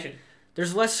the can't. situation.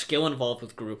 There's less skill involved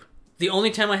with group. The only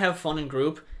time I have fun in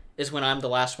group is when I'm the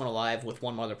last one alive with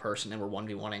one other person and we're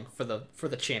 1v1ing for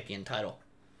the champion title.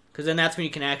 Because then that's when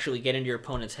you can actually get into your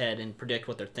opponent's head and predict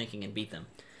what they're thinking and beat them.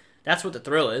 That's what the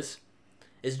thrill is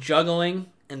juggling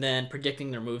and then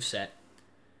predicting their moveset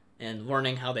and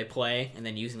learning how they play and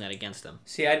then using that against them.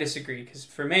 See, I disagree because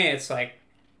for me, it's like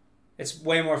it's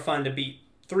way more fun to beat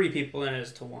 3 people than it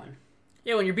is to 1.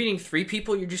 Yeah, when you're beating 3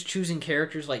 people, you're just choosing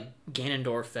characters like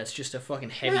Ganondorf that's just a fucking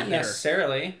heavy Not hitter.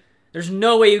 necessarily. There's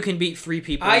no way you can beat 3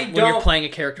 people when you're playing a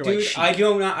character like Sheik. I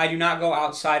do not go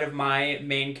outside of my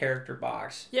main character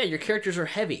box. Yeah, your characters are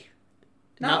heavy.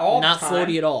 Not all the not time.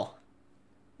 floaty at all.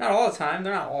 Not all the time.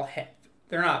 They're not all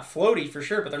they're not floaty for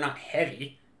sure, but they're not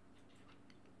heavy.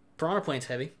 Piranha Plane's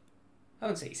heavy. I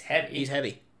wouldn't say he's heavy. He's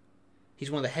heavy. He's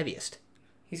one of the heaviest.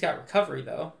 He's got recovery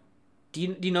though. Do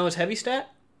you know his heavy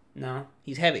stat? No.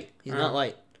 He's heavy. He's not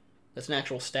light. That's an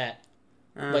actual stat.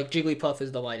 Like Jigglypuff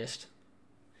is the lightest.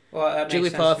 Well, that makes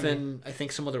sense Jigglypuff to me. and I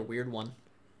think some other weird one.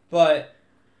 But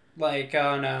like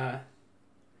on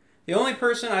the only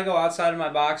person I go outside of my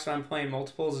box when I'm playing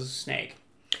multiples is Snake,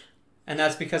 and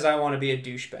that's because I want to be a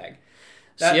douchebag.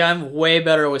 See, I'm way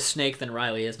better with Snake than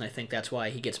Riley is, and I think that's why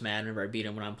he gets mad whenever I beat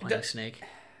him when I'm playing Snake.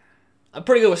 I'm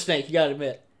pretty good with Snake, you gotta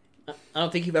admit. I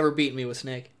don't think you've ever beaten me with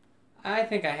Snake. I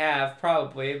think I have,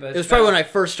 probably, but... It was probably when I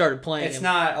first started playing It's him.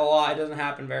 not a lot. It doesn't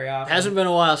happen very often. It hasn't been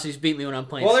a while since he's beat me when I'm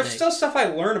playing Well, Snake. there's still stuff I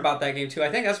learn about that game, too.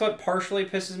 I think that's what partially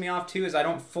pisses me off, too, is I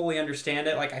don't fully understand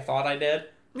it like I thought I did.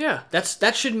 Yeah,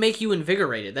 that should make you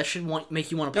invigorated. That should make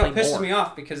you want to play No, more. it pisses me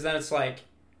off, because then it's like,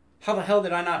 how the hell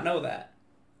did I not know that?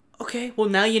 Okay, well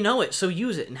now you know it, so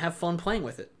use it and have fun playing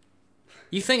with it.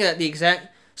 You think that the exact...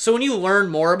 So when you learn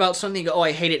more about something, you go, oh,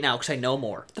 I hate it now because I know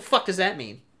more. What the fuck does that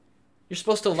mean? You're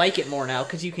supposed to like it more now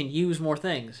because you can use more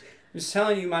things. I'm just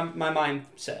telling you my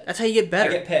mindset. That's how you get better.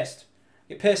 I get pissed.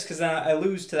 I get pissed because then I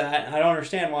lose to that, and I don't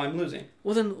understand why I'm losing.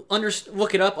 Well then,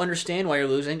 look it up, understand why you're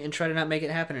losing, and try to not make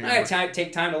it happen anymore. I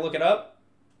take time to look it up.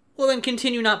 Well then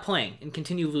continue not playing and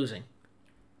continue losing.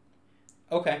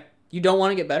 Okay. You don't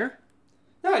want to get better?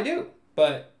 No, I do.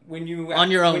 But when you...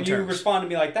 On your own when you terms. respond to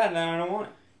me like that, then I don't want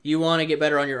it. You want to get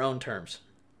better on your own terms.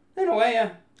 In a way,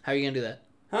 yeah. How are you going to do that?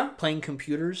 Huh? Playing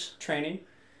computers? Training.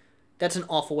 That's an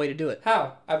awful way to do it.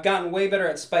 How? I've gotten way better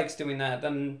at spikes doing that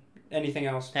than anything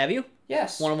else. Have you?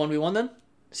 Yes. 1-on-1v1 then?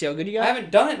 See how good you got? I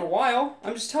haven't done it in a while.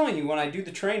 I'm just telling you, when I do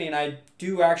the training, I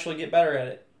do actually get better at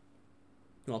it.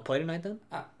 You want to play tonight then?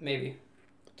 Maybe.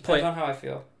 Depends Play. on how I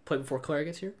feel. Play before Claire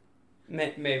gets here?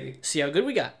 Maybe. See how good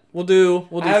we got. We'll do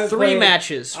haven't 3 played-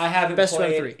 matches. I haven't Best out of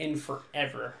played 3. in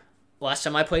forever. Last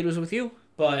time I played was with you.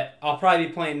 But I'll probably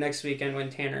be playing next weekend when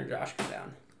Tanner and Josh come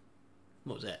down.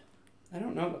 What was that? I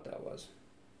don't know what that was.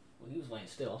 Well, he was laying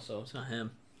still, so it's not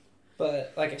him.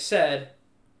 But like I said,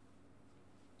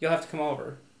 you'll have to come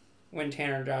over when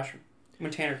Tanner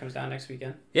comes down next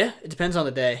weekend. Yeah, it depends on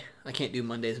the day. I can't do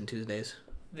Mondays and Tuesdays.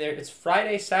 It's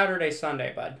Friday, Saturday,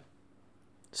 Sunday, bud.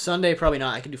 Sunday, probably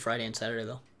not. I can do Friday and Saturday,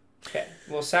 though. Okay.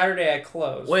 Well, Saturday I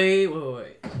close. Wait.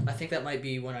 I think that might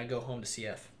be when I go home to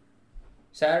CF.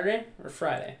 Saturday or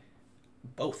Friday?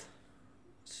 Both.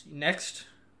 Next?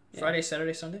 Yeah. Friday,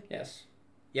 Saturday, Sunday? Yes.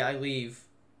 Yeah, I leave.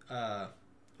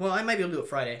 Well, I might be able to do it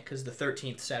Friday, because the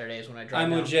 13th Saturday is when I drive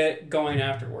I'm down. legit going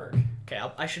after work. Okay,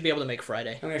 I should be able to make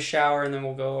Friday. I'm going to shower and then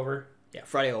we'll go over. Yeah,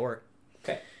 Friday will work.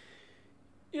 Okay.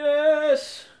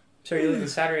 Yes! So are you leaving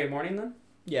Saturday morning then?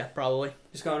 Yeah, probably.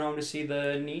 Just going home to see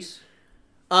the niece?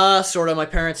 Sort of. My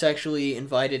parents actually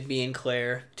invited me and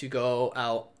Claire to go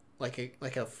out like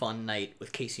a fun night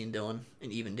with Casey and Dylan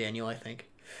and even Daniel, I think.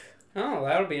 Oh,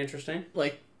 that'll be interesting.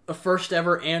 Like a first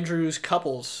ever Andrews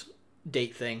couples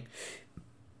date thing.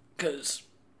 Because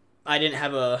I didn't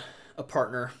have a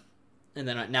partner, and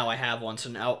then now I have one. So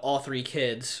now all 3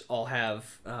 kids all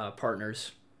have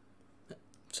partners.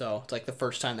 So it's like the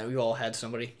first time that we've all had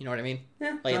somebody. You know what I mean?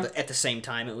 Yeah. Like well, at the same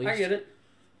time, at least. I get it.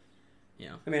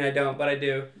 Yeah. I mean, I don't, but I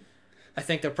do. I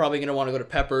think they're probably gonna want to go to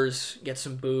Peppers, get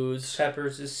some booze.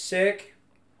 Peppers is sick.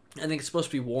 I think it's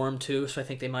supposed to be warm too, so I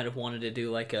think they might have wanted to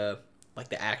do like the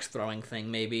axe throwing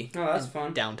thing, maybe. Oh, that's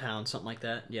fun. Downtown, something like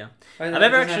that. Yeah. I've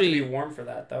never have actually to be warm for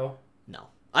that though. No,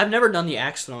 I've never done the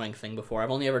axe throwing thing before. I've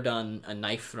only ever done a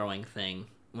knife throwing thing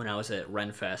when I was at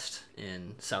Renfest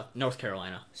in North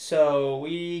Carolina. So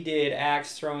we did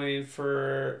axe throwing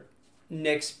for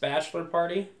Nick's bachelor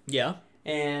party. Yeah.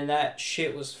 And that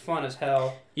shit was fun as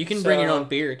hell. You can bring your own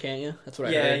beer, can't you? That's what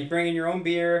I heard. Yeah, you bring in your own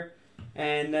beer,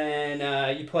 and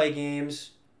then you play games.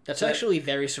 That's actually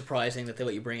very surprising that they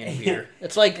let you bring in beer.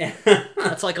 It's like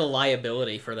that's like a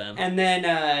liability for them. And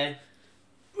then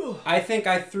I think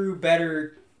I threw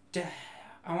better.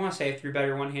 I want to say I threw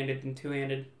better one-handed than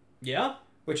two-handed. Yeah.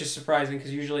 Which is surprising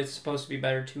because usually it's supposed to be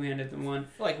better two-handed than one.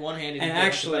 Like one-handed. And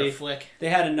actually, they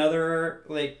had another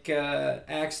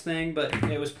axe thing, but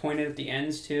it was pointed at the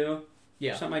ends too.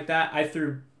 Yeah. Something like that. I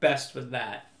threw best with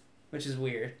that, which is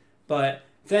weird. But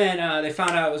then they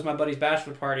found out it was my buddy's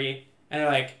bachelor party, and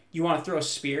they're like, "You want to throw a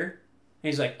spear?" And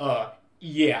he's like,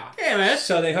 yeah." Yeah, man.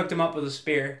 So they hooked him up with a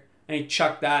spear, and he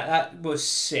chucked that. That was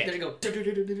sick. Did it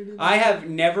go? I have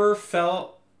never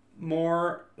felt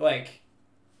more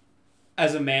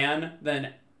as a man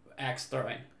than axe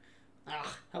throwing. Ugh,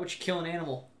 how would you kill an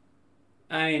animal?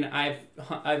 I mean, I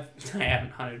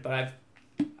haven't hunted, but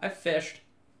I've fished.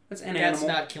 That's an animal. That's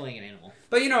not killing an animal.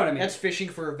 But you know what I mean. That's fishing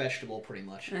for a vegetable, pretty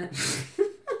much.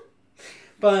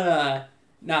 But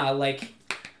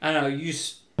I don't know.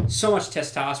 So much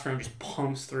testosterone just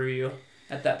pumps through you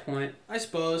at that point. I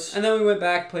suppose. And then we went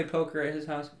back, played poker at his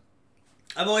house.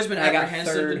 I've always been I got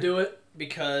apprehensive third. to do it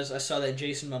because I saw that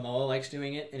Jason Momoa likes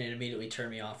doing it, and it immediately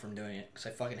turned me off from doing it because I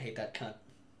fucking hate that cunt.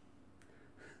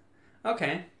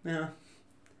 Okay, yeah.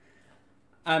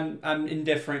 I'm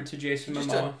indifferent to Jason Just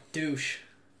Momoa. a douche.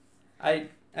 I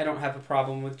don't have a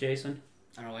problem with Jason.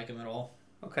 I don't like him at all.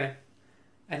 Okay.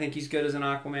 I think he's good as an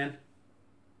Aquaman.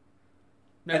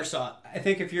 Never saw it. I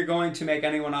think if you're going to make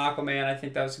anyone Aquaman, I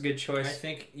think that was a good choice. I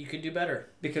think you could do better.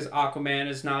 Because Aquaman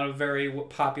is not a very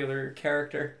popular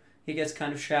character. He gets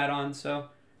kind of shat on, so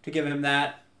to give him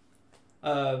that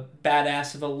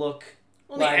badass of a look.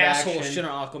 Well, the asshole shit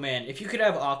on Aquaman. If you could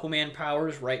have Aquaman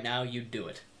powers right now, you'd do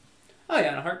it. Oh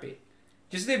yeah, in a heartbeat.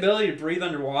 Just the ability to breathe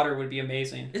underwater would be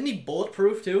amazing. Isn't he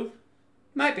bulletproof too?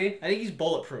 Might be. I think he's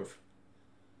bulletproof.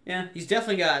 Yeah. He's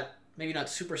definitely got, maybe not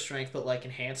super strength, but like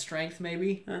enhanced strength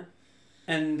maybe.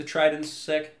 And the trident's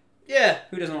sick. Yeah.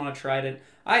 Who doesn't want a trident?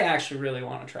 I actually really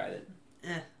want a trident.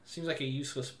 Seems like a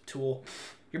useless tool.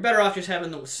 You're better off just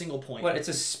having the single point. What? It's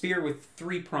a spear with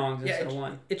 3 prongs instead of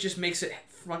 1. It just makes it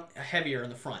heavier in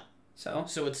the front. So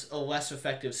it's a less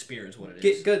effective spear is what it is.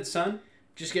 Get good, son.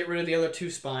 Just get rid of the other 2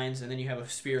 spines, and then you have a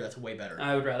spear that's way better.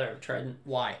 I would rather have a trident.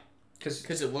 Why?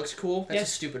 Because it looks cool? That's Yeah. a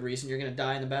stupid reason. You're going to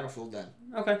die in the battlefield then.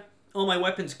 Okay. Oh, my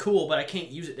weapon's cool, but I can't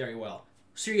use it very well.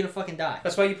 So you're going to fucking die.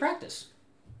 That's why you practice.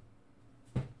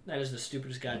 That is the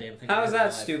stupidest goddamn thing. How is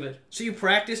that stupid? So you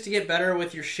practice to get better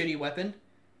with your shitty weapon?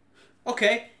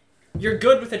 Okay. You're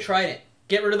good with a trident.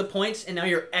 Get rid of the points, and now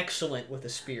you're excellent with a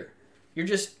spear. You're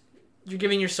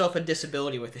giving yourself a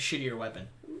disability with a shittier weapon.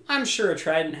 I'm sure a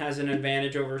trident has an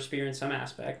advantage over a spear in some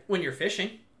aspect. When you're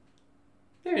fishing.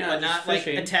 Maybe not. But not like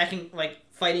fishing. attacking, like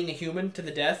fighting a human to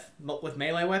the death with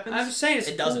melee weapons. I'm just saying it's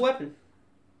a cool weapon.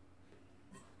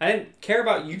 I didn't care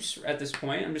about use at this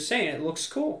point. I'm just saying it looks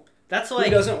cool. That's like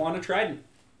who doesn't want a trident?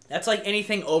 That's like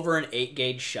anything over an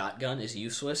 8-gauge shotgun is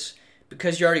useless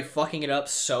because you're already fucking it up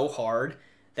so hard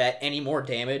that any more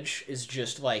damage is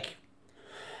just like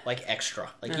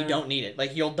extra. Like you don't need it.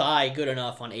 Like you'll die good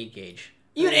enough on 8-gauge.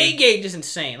 Even 8-gauge is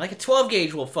insane. Like a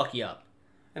 12-gauge will fuck you up.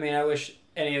 I mean, I wish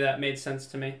any of that made sense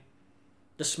to me.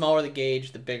 The smaller the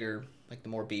gauge, the bigger. Like the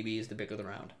more BBs, the bigger the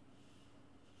round.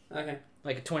 Okay.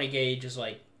 Like a 20-gauge is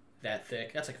like that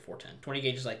thick. That's like a 410. 20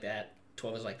 gauge is like that.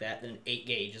 12 is like that. Then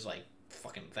 8-gauge is like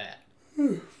fucking fat.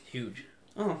 Huge.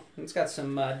 Oh, it's got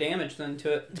some damage then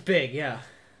to it. It's big, yeah.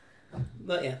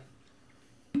 But yeah.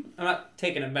 I'm not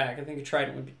taking it back. I think a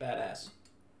trident would be badass.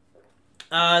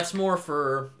 It's more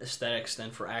for aesthetics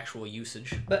than for actual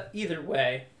usage. But either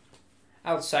way,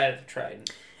 outside of the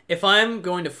trident. If I'm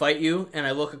going to fight you and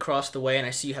I look across the way and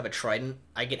I see you have a trident,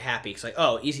 I get happy. It's like,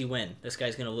 oh, easy win. This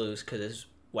guy's going to lose because his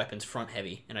weapon's front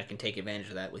heavy, and I can take advantage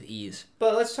of that with ease.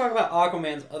 But let's talk about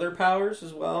Aquaman's other powers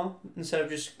as well, instead of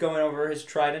just going over his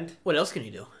trident. What else can he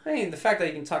do? I mean, the fact that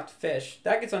he can talk to fish,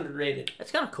 that gets underrated.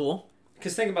 That's kind of cool.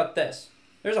 Because think about this.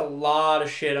 There's a lot of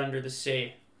shit under the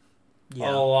sea.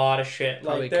 Yeah. A lot of shit.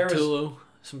 Probably like there Cthulhu.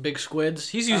 Some big squids.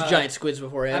 He's used Uh, giant squids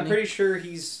before, hasn't I'm he? pretty sure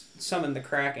he's summoned the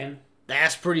Kraken.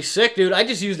 That's pretty sick, dude. I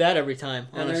just use that every time,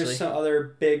 And honestly. there's some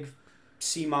other big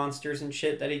sea monsters and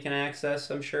shit that he can access,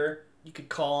 I'm sure. You could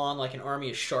call on like an army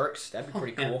of sharks. That'd be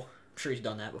pretty yeah. cool. I'm sure he's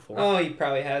done that before. Oh, he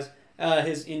probably has.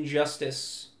 His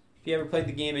Injustice. If you ever played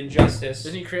the game Injustice.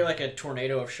 Doesn't he create like a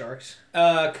tornado of sharks?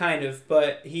 Kind of,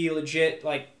 but he legit,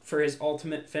 like, for his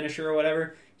ultimate finisher or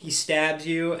whatever, he stabs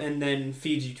you and then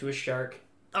feeds you to a shark.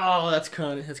 Oh, that's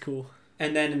cool.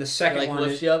 And then in the second Like one,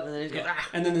 lifts you up and then he's going, ah.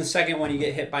 and then the second one you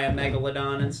get hit by a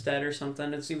megalodon instead or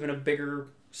something. It's even a bigger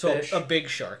So fish. a big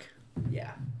shark.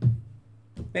 Yeah.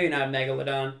 Maybe not a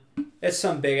megalodon. It's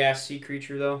some big ass sea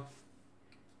creature though.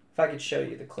 If I could show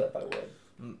you the clip, I would.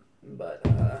 Mm. But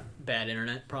Bad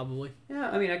internet, probably. yeah,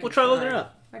 I mean, I can We'll try looking it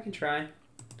up. I can try.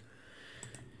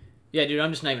 Yeah, dude,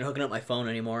 I'm just not even hooking up my phone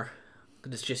anymore.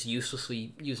 Because it's just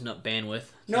uselessly using up bandwidth.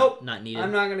 It's Nope. Not needed.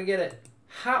 I'm not gonna get it.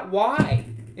 How? Why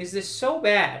is this so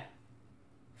bad?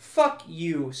 Fuck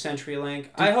you, CenturyLink.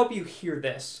 I hope you hear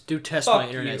this. Do test Fuck my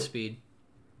internet you. speed.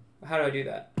 How do I do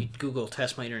that? You Google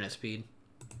test my internet speed.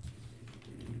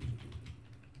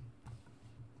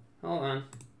 Hold on.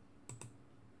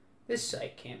 This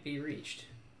site can't be reached.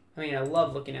 I mean, I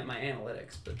love looking at my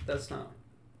analytics, but that's not.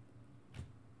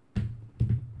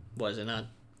 Was it not?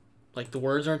 Like the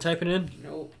words aren't typing in?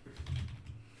 Nope.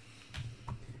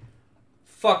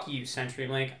 Fuck you,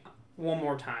 CenturyLink. One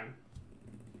more time.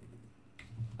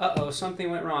 Uh-oh, something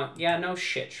went wrong. Yeah, no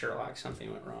shit, Sherlock.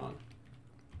 Something went wrong.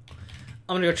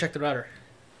 I'm gonna go check the router.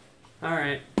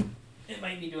 Alright. It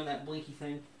might be doing that blinky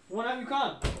thing. When have you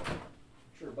come?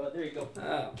 Sure, bud. There you go.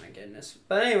 Oh, my goodness.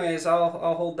 But anyways, I'll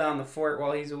hold down the fort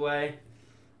while he's away.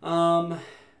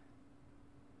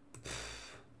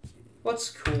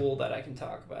 What's cool that I can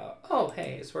talk about? Oh,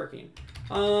 hey, it's working.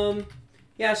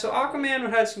 Yeah, so Aquaman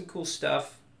had some cool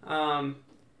stuff.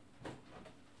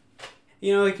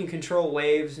 You know, he can control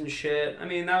waves and shit. I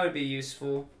mean, that would be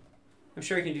useful. I'm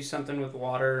sure he can do something with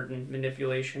water and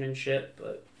manipulation and shit,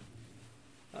 but...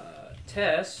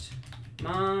 test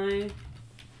my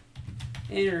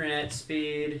internet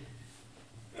speed.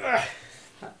 Ugh.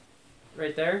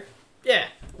 Right there? Yeah.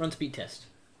 Run speed test.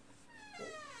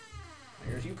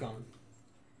 Here's you coming.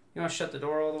 You want to shut the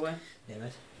door all the way? Damn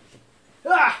it.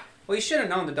 Ah! Well, you should have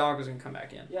known the dog was going to come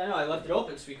back in. Yeah, I know. I left it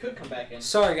open so we could come back in.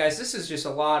 Sorry, guys. This is just a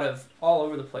lot of all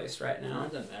over the place right No, now.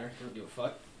 it doesn't matter. We don't give a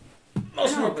fuck. Most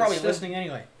of them know, are but probably still- listening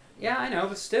anyway. Yeah, I know,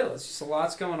 but still, it's just a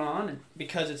lot's going on. And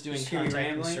Because it's doing Just hear me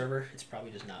contact with the rambling? server, it's probably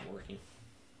just not working.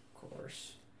 of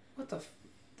course. What the...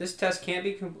 This test can't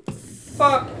be...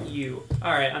 Fuck you.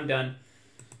 Alright, I'm done.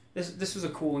 This was a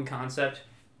cooling concept.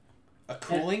 A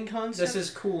cooling concept? This is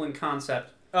cool in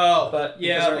concept. Oh, But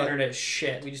yeah, because our but internet is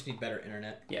shit. we just need better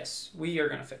internet. Yes, we are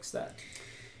going to fix that.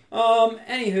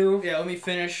 Anywho... Yeah, let me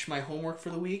finish my homework for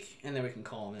the week, and then we can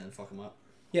call them in and fuck them up.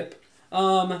 Yep.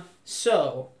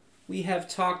 So we have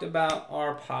talked about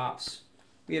our pops.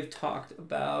 We have talked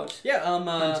about Yeah,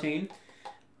 hunting.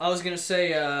 I was gonna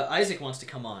say Isaac wants to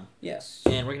come on, Yes.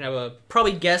 and we're gonna have a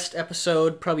probably guest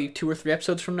episode, probably 2 or 3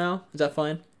 episodes from now. Is that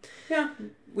fine? Yeah.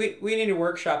 We need to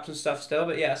workshop some stuff still,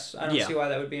 but yes, I don't Yeah. see why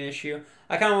that would be an issue.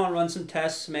 I kind of want to run some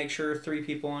tests, make sure 3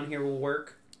 people on here will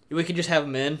work. We could just have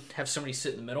them in, have somebody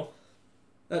sit in the middle.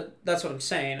 That's what I'm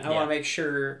saying. I want to make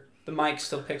sure the mic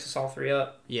still picks us all 3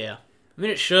 up. Yeah, I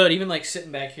mean it should. Even like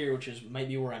sitting back here, which is might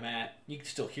be where I'm at, you can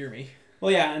still hear me.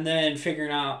 Well, yeah, and then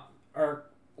figuring out, or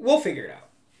we'll figure it out.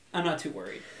 I'm not too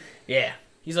worried. Yeah,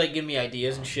 he's like giving me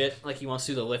ideas and shit. Like he wants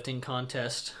to do the lifting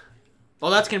contest.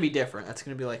 Well, that's gonna be different. That's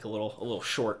gonna be like a little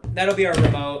short. That'll be our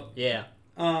remote. Yeah.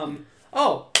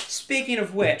 Oh, speaking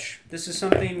of which, this is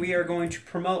something we are going to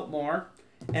promote more,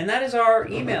 and that is our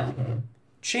email.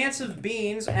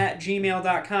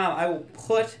 chanceofbeans@gmail.com. I will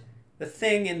put the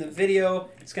thing in the video.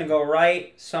 It's going to go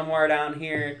right somewhere down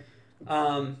here.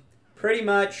 Pretty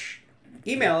much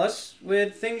email us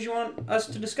with things you want us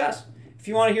to discuss. If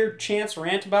you want to hear Chance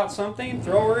rant about something,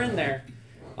 throw her in there.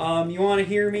 You want to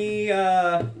hear me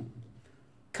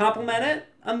compliment it?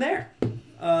 I'm there.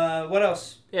 What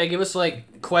else? Yeah, give us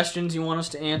like questions you want us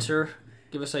to answer.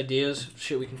 Give us ideas,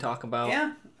 shit we can talk about.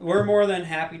 Yeah, we're more than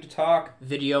happy to talk.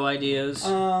 Video ideas,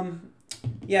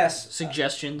 Yes.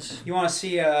 suggestions. You want to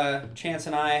see Chance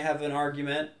and I have an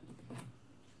argument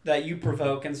that you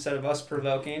provoke instead of us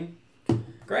provoking?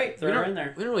 Great, throw her in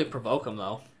there. We don't really provoke them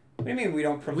though. What do you mean we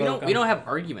don't provoke We don't have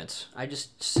arguments. I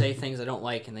just say things I don't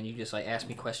like, and then you just like ask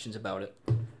me questions about it.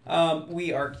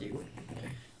 We argue.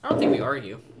 I don't think we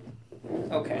argue.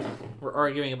 Okay. We're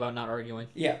arguing about not arguing.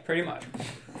 Yeah, pretty much.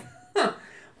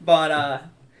 But,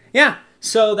 yeah.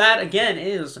 So that, again,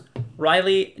 is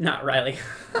Riley... Not Riley.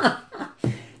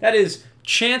 That is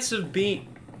Chance of Bean...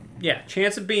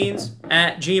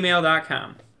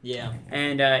 chanceofbeans@gmail.com. Yeah.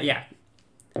 And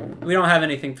we don't have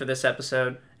anything for this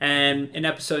episode. And in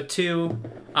episode 2,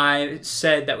 I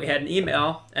said that we had an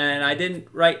email, and I didn't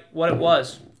write what it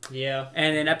was. Yeah.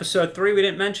 And in episode 3, we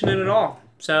didn't mention it at all.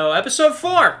 So episode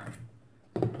 4,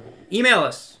 email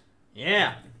us.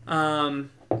 Yeah.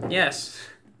 Yes.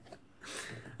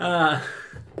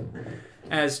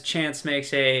 As Chance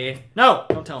makes a... No,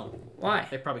 don't tell them. Why?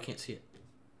 They probably can't see it.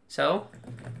 So?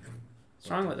 What's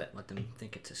wrong with it? Let them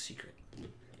think it's a secret. And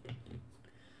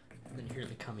then hear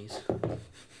the cummies.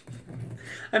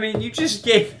 I mean, you just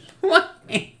gave... What?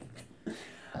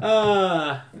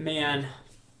 Man.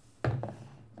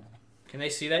 Can they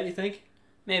see that, you think?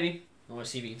 Maybe. I want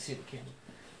to see if you can see the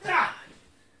camera.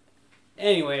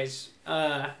 Anyways,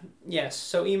 yes,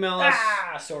 so email us.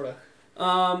 Sorta.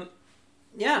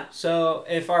 Yeah, so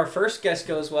if our first guest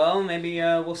goes well, maybe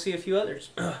we'll see a few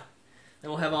others. Then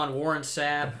we'll have on Warren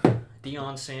Sapp,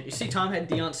 Deion Sanders. You see Tom had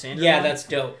Deion Sanders Yeah, on? that's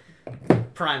dope.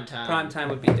 Prime time. Prime time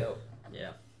would be dope.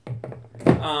 Yeah.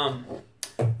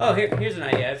 Here's an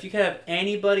idea. If you could have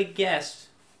anybody guest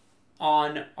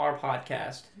on our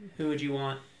podcast, who would you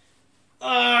want?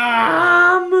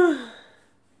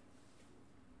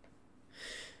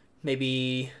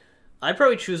 Maybe... I'd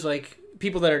probably choose, like,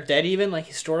 people that are dead even, like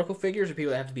historical figures, or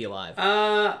people that have to be alive.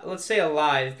 Let's say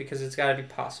alive, because it's gotta be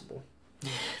possible.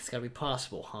 It's gotta be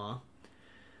possible, huh?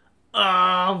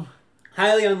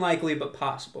 Highly unlikely, but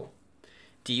possible.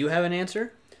 Do you have an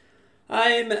answer?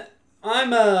 I'm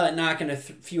knocking a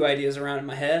few ideas around in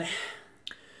my head.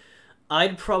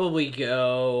 I'd probably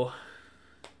go...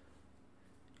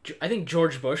 I think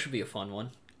George Bush would be a fun one.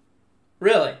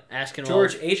 Really? Asking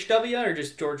George H.W. or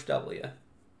just George W.?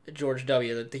 George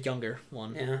W., the younger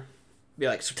one. Yeah. Be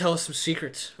like, so tell us some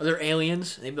secrets. Are there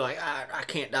aliens? And they'd be like, I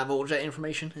can't divulge that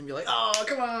information. And be like, oh,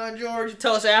 come on, George.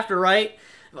 Tell us after, right?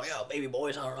 Be like, oh, baby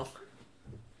boys, I don't know.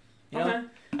 You know? Okay.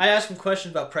 I asked him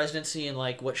questions about presidency and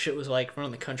like what shit was like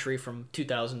running the country from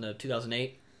 2000 to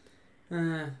 2008.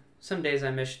 Some days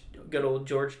I miss good old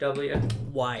George W.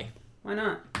 Why? Why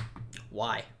not?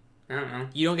 Why? I don't know.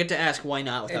 You don't get to ask why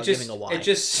not without giving a why. It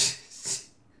just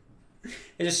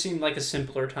seemed like a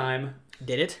simpler time.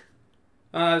 Did it?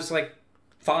 I was like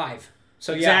 5.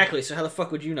 So exactly. Yeah. So how the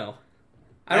fuck would you know?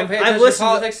 I don't pay attention to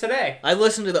politics today. I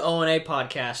listened to the O&A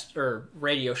podcast or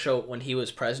radio show when he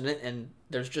was president, and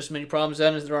there's just as many problems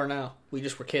then as there are now. We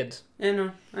just were kids. I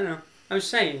know. I was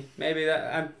saying, maybe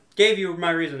that I gave you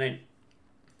my reasoning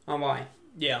on why.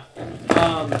 Yeah.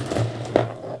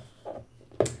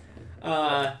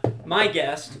 My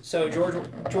guest, so George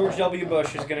W.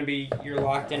 Bush is going to be your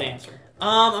locked-in answer.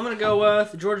 I'm going to go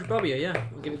with George W., yeah.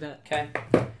 I'll give you that. Okay.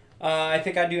 I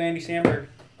think I'd do Andy Samberg.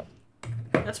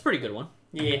 That's a pretty good one.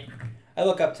 Yeah. I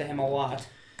look up to him a lot.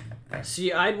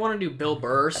 See, I'd want to do Bill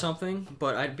Burr or something,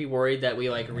 but I'd be worried that we,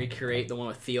 like, recreate the one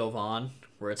with Theo Von,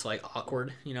 where it's, like,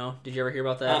 awkward, you know? Did you ever hear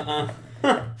about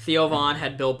that? Theo Von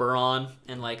had Bill Burr on,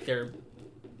 and, like, their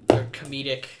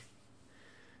comedic...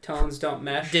 tones don't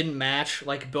mesh. Didn't match.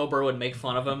 Like, Bill Burr would make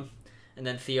fun of him, and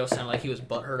then Theo sounded like he was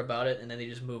butthurt about it, and then they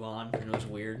just move on, and it was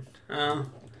weird.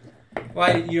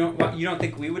 Why you don't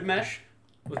think we would mesh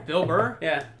with Bill Burr?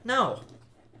 Yeah. No.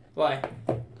 Why?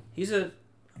 He's a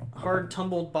hard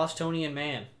tumbled Bostonian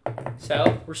man.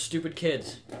 So we're stupid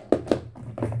kids.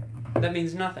 That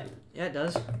means nothing. Yeah, it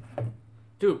does.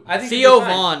 Dude, I think Theo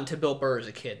Von to Bill Burr as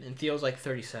a kid, and Theo's like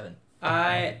 37.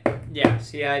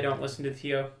 See, I don't listen to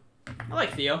Theo. I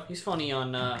like Theo. He's funny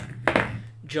on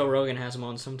Joe Rogan has him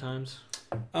on sometimes.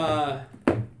 I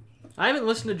haven't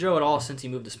listened to Joe at all since he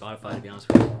moved to Spotify, to be honest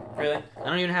with you. Really? I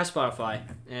don't even have Spotify.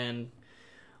 And,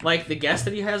 like, the guests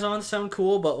that he has on sound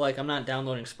cool, but, like, I'm not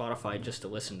downloading Spotify just to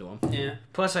listen to him. Yeah.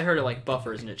 Plus, I heard it, like,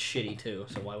 buffers, and it's shitty, too,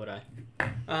 so why would I?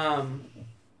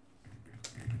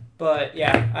 But,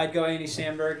 yeah, I'd go Andy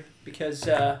Samberg because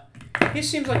he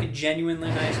seems like a genuinely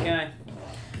nice guy.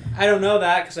 I don't know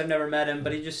that because I've never met him,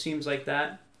 but he just seems like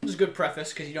that. It's a good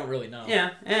preface because you don't really know.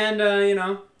 Yeah, and, you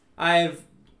know, I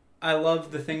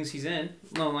love the things he's in.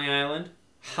 Lonely Island.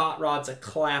 Hot Rod's a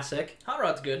classic. Hot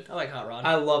Rod's good. I like Hot Rod.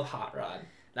 I love Hot Rod.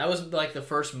 That was like the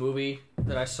first movie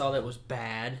that I saw that was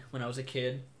bad when I was a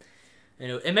kid.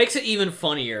 And it makes it even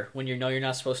funnier when you know you're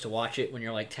not supposed to watch it when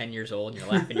you're like 10 years old and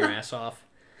you're laughing your ass off.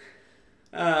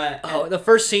 The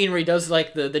first scene where he does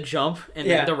like the jump and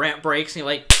then the ramp breaks and he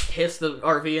like hits the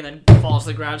RV and then falls to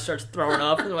the ground and starts throwing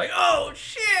up. And they're like, oh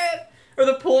shit! Or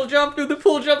the pool jump. Dude, the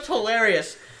pool jump's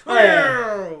hilarious. Oh,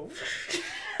 yeah.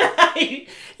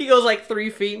 He goes like 3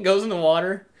 feet and goes in the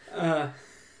water.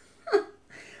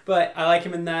 But I like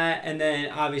him in that, and then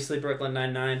obviously Brooklyn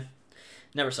Nine-Nine.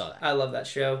 Never saw that. I love that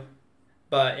show.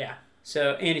 But yeah,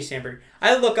 So Andy Samberg,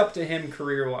 I look up to him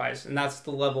career-wise, and that's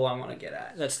the level I want to get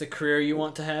at. That's the career you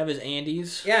want to have, is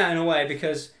Andy's? Yeah, in a way,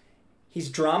 because he's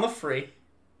drama-free.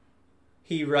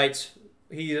 He writes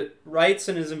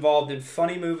and is involved in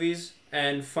funny movies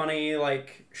and funny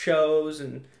like shows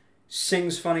and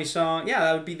sings funny songs. Yeah,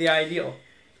 that would be the ideal.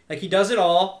 Like he does it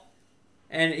all,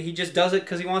 and he just does it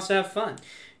because he wants to have fun.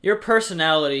 Your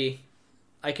personality,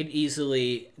 I could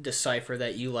easily decipher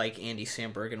that you like Andy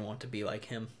Samberg and want to be like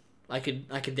him. I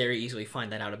could very easily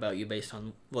find that out about you based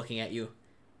on looking at you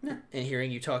and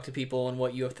hearing you talk to people and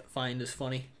what you find is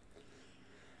funny.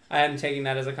 I am taking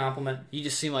that as a compliment. You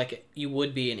just seem like you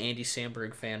would be an Andy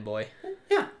Samberg fanboy.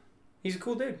 Yeah, he's a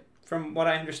cool dude, from what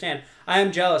I understand. I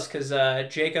am jealous because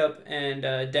Jacob and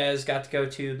Dez got to go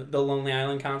to the Lonely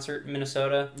Island concert in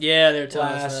Minnesota. Yeah, they're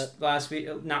telling us that. Last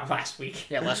week. Not last week.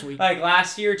 Yeah, last week. Like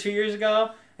last year, 2 years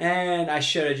ago. And I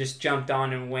should have just jumped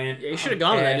on and went. Yeah, you should have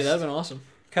gone to that, dude. That would have been awesome.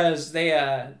 Because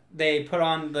they put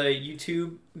on the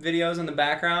YouTube videos in the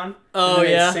background. Oh, and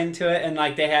yeah. They sing to it, and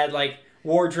like they had like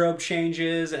wardrobe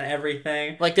changes and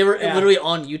everything. Like they were literally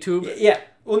on YouTube? Yeah.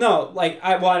 Well, no, like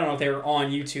I don't know if they were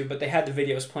on YouTube, but they had the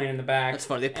videos playing in the back. That's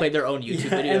funny. They played their own YouTube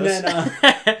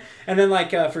videos. And then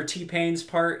like for T-Pain's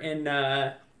part in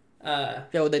yeah,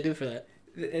 what'd they do for that?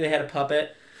 they had a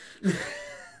puppet.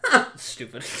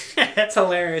 Stupid. That's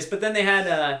hilarious. But then they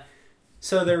had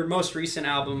so their most recent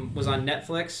album was on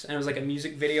Netflix, and it was like a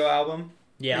music video album,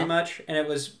 pretty much, and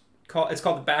it's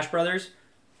called the Bash Brothers.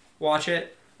 Watch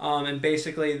it. And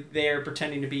basically they're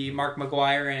pretending to be Mark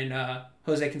McGuire and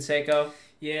Jose Canseco.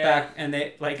 Yeah. Back, and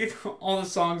they like all the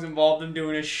songs involved them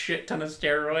doing a shit ton of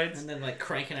steroids. And then like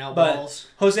cranking out but balls.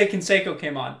 Jose Canseco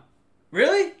came on.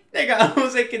 Really? They got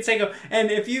Jose Canseco.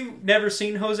 And if you've never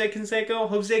seen Jose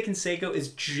Canseco is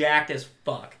jacked as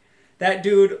fuck. That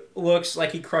dude looks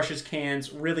like he crushes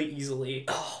cans really easily.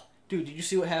 Oh, dude, did you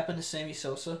see what happened to Sammy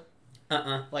Sosa?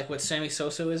 Like what Sammy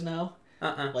Sosa is now?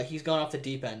 Like he's gone off the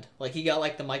deep end. Like he got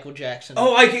like the Michael Jackson.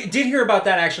 Oh, I did hear about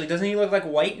that actually. Doesn't he look like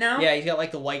white now? Yeah, he's got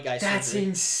like the white guy. That's surgery.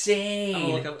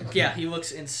 insane. Yeah, he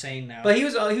looks insane now. But he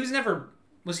was never.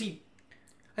 Was he?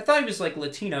 I thought he was like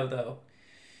Latino though.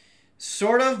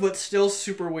 Sort of, but still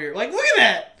super weird. Like look at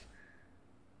that.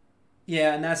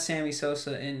 Yeah, and that's Sammy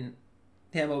Sosa in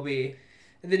the MOB.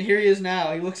 And then here he is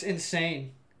now. He looks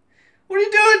insane. What are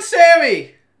you doing,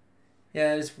 Sammy?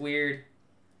 Yeah, it's weird.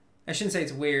 I shouldn't say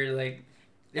it's weird. Like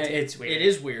it's weird. It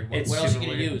is weird. What else are you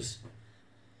gonna weird. use?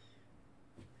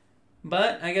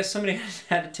 But I guess somebody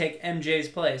had to take MJ's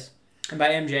place, and by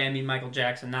MJ I mean Michael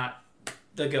Jackson, not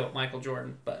the GOAT Michael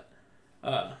Jordan. But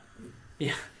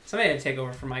yeah, somebody had to take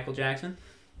over for Michael Jackson.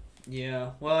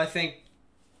 Yeah. Well, I think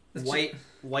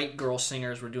white girl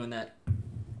singers were doing that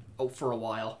for a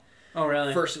while. Oh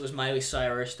really? First it was Miley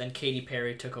Cyrus, then Katy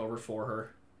Perry took over for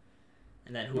her.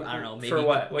 And then I don't know, maybe for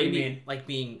what? What do you mean? Like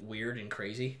being weird and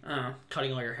crazy. Oh.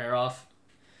 Cutting all your hair off.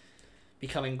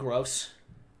 Becoming gross.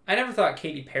 I never thought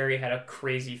Katy Perry had a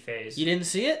crazy phase. You didn't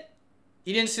see it?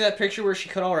 You didn't see that picture where she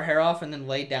cut all her hair off and then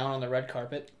laid down on the red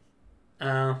carpet?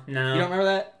 Oh, no. You don't remember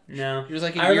that? No. There was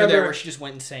like a year there where she just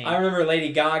went insane. I remember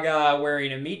Lady Gaga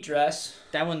wearing a meat dress.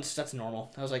 That's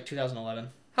normal. That was like 2011.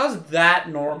 How's that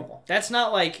normal? That's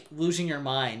not like losing your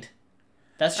mind.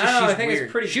 That's just I she's think weird.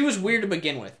 it's pretty. She was weird to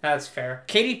begin with. That's fair.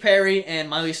 Katy Perry and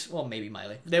Miley, well maybe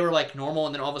Miley, they were like normal,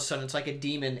 and then all of a sudden it's like a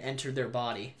demon entered their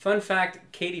body. Fun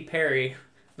fact: Katy Perry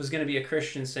was going to be a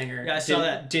Christian singer. Yeah, I saw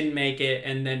that. Didn't make it,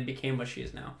 and then became what she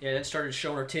is now. Yeah, then started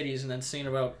showing her titties and then singing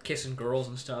about kissing girls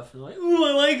and stuff. And like, ooh,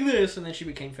 I like this, and then she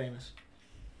became famous.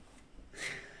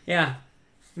 Yeah,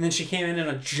 and then she came in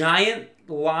a giant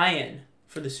lion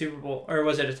for the Super Bowl, or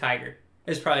was it a tiger?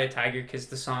 It's probably a tiger because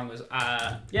the song was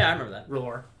yeah, I remember that.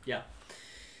 Roar. Yeah.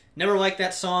 Never liked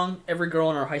that song. Every girl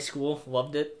in our high school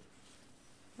loved it.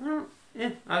 I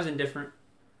was indifferent.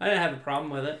 I didn't have a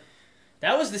problem with it.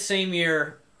 That was the same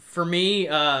year for me.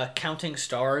 Counting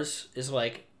Stars is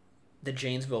like the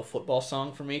Janesville football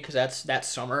song for me because that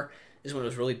summer is when it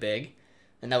was really big,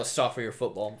 and that was sophomore year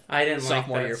football. I didn't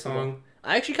sophomore like that year song. Football.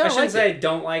 I actually kind of shouldn't liked say it. I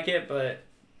don't like it, but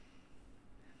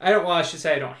I don't. Well, I should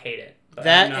say I don't hate it. But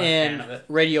That I'm not a fan of and it.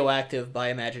 Radioactive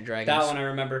by Imagine Dragons. That one I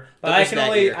remember, but That I was can that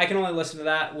only year. I can only listen to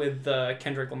that with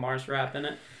Kendrick Lamar's rap in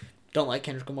it. Don't like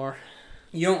Kendrick Lamar.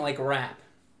 You don't like rap,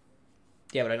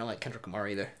 Yeah, but I don't like Kendrick Lamar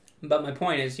either. but my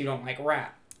point is you don't like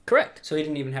rap, Correct. so he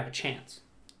didn't even have a chance.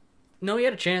 No, he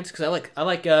had a chance because I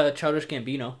like Childish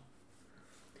Gambino.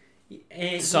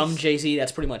 And Some Jay-Z.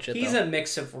 That's pretty much it. He's though. a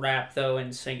mix of rap though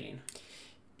and singing.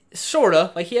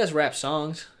 Sorta. Like he has rap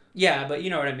songs. Yeah, but you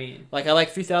know what I mean. Like I like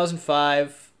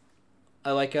 3005.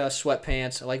 I like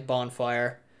Sweatpants. I like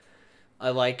Bonfire.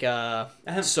 I like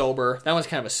Sober. That one's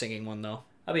kind of a singing one though.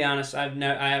 I'll be honest. I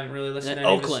haven't really listened to And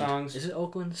any of his Oakland. songs. Is it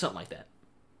Oakland? Something like that.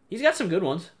 He's got some good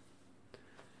ones.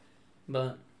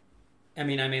 But I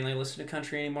mean, I mainly listen to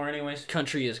country anymore, anyways.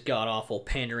 Country is god awful,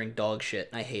 pandering dog shit.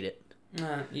 I hate it.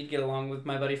 You'd get along with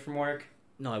my buddy from work.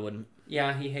 No, I wouldn't.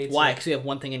 Yeah, he hates Why? it. Because we have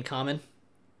one thing in common.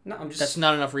 No, I'm just. That's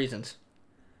not enough reasons.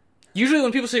 Usually,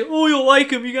 when people say, "Oh, you'll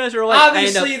like him," you guys are like, I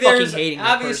end up fucking hating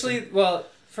that person. Well,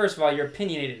 first of all, you're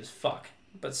opinionated as fuck.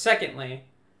 But secondly,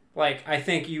 like, I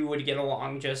think you would get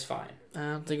along just fine. I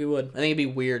don't think we would. I think it'd be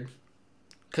weird.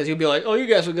 Because you'd be like, "Oh, you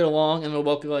guys will get along," and we'll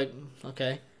both be like,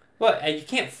 "Okay." Well, you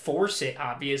can't force it,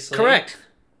 obviously. Correct.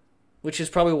 Which is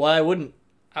probably why I wouldn't.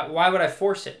 Why would I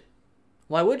force it?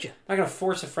 Why would you? I'm not gonna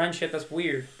force a friendship. That's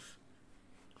weird.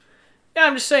 Yeah,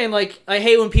 I'm just saying, like, I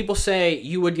hate when people say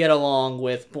you would get along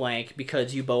with blank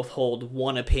because you both hold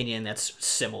one opinion that's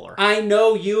similar. I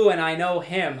know you and I know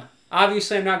him.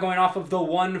 Obviously, I'm not going off of the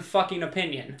one fucking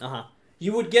opinion. Uh-huh.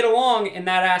 You would get along in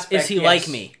that aspect. Is he yes. like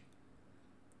me?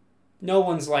 No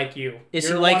one's like you. Is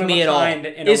You're he like one of me a at all? kind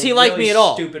in Is a he like really me at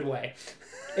all? Stupid way.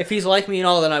 If he's like me at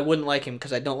all, then I wouldn't like him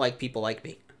because I don't like people like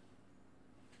me.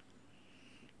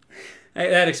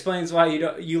 That explains why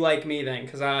you like me then,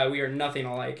 because we are nothing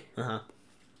alike. Uh-huh.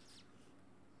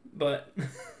 But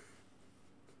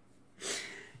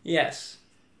yes,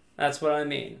 that's what I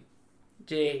mean.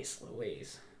 Jeez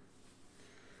Louise.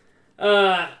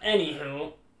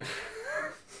 Anywho.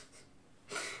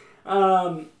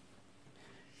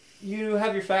 You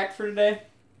have your fact for today?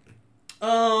 We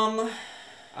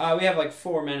have like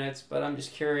 4 minutes, but I'm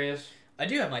just curious. I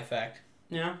do have my fact.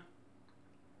 Yeah?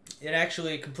 It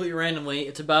actually, completely randomly,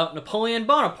 it's about Napoleon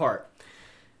Bonaparte.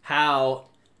 How,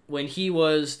 when he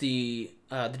was the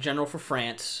general for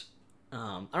France,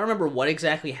 I don't remember what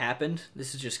exactly happened.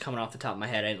 This is just coming off the top of my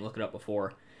head. I didn't look it up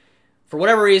before. For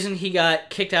whatever reason, he got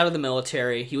kicked out of the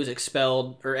military. He was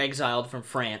expelled or exiled from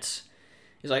France.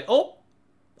 He's like, oh,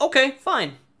 okay,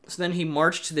 fine. So then he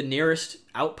marched to the nearest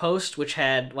outpost, which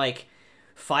had like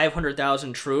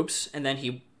 500,000 troops, and then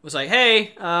he was like,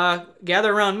 hey,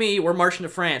 gather around me, we're marching to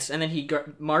France. And then he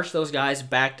marched those guys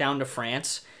back down to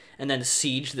France and then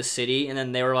sieged the city, and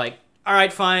then they were like, all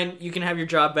right, fine, you can have your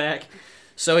job back.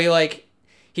 So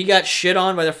he got shit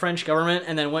on by the French government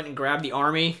and then went and grabbed the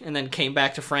army and then came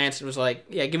back to France and was like,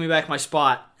 yeah, give me back my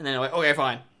spot. And then they're like, okay,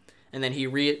 fine. And then he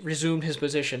resumed his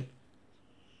position.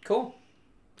 Cool.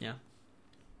 Yeah.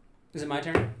 Is it my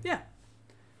turn? Yeah.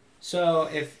 So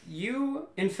if you,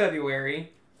 in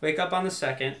February, wake up on the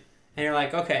 2nd, and you're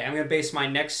like, okay, I'm going to base my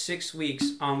next 6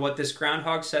 weeks on what this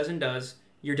groundhog says and does,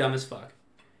 you're dumb as fuck.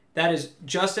 That is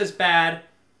just as bad,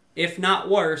 if not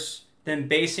worse, than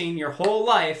basing your whole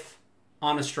life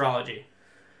on astrology.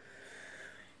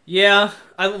 Yeah.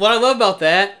 What I love about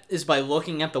that is by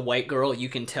looking at the white girl, you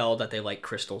can tell that they like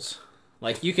crystals.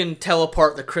 Like, you can tell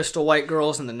apart the crystal white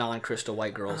girls and the non-crystal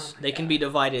white girls. They can be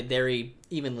divided very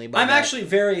evenly by I'm that. actually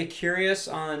very curious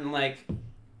on, like,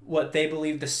 what they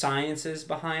believe the science is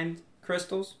behind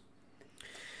crystals.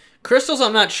 Crystals,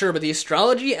 I'm not sure, but the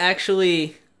astrology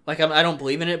actually, like, I don't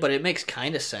believe in it, but it makes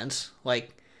kind of sense. Like,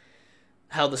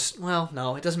 how well,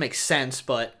 no, it doesn't make sense,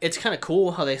 but it's kind of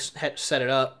cool how they set it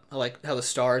up. I like how the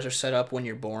stars are set up when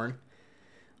you're born.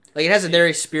 Like, it has a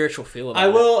very spiritual feel about it. I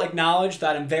will acknowledge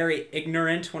that I'm very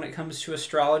ignorant when it comes to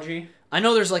astrology. I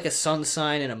know there's, like, a sun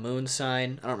sign and a moon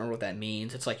sign. I don't remember what that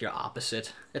means. It's, like, your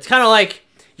opposite. It's kind of like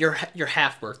your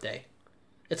half birthday.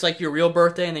 It's like your real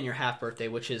birthday and then your half birthday,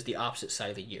 which is the opposite side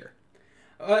of the year.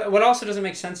 What also doesn't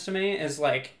make sense to me is,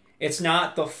 like, it's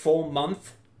not the full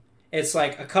month. It's,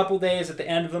 like, a couple days at the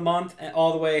end of the month and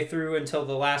all the way through until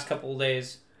the last couple of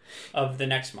days of the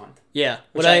next month. Yeah.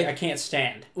 Which I can't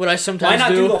stand. What I sometimes Why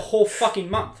not do the whole fucking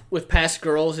month? With past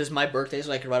girls is my birthday's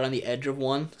like right on the edge of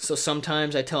one. So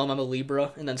sometimes I tell them I'm a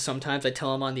Libra, and then sometimes I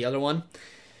tell them I'm the other one.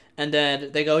 And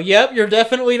then they go, yep, you're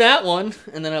definitely that one.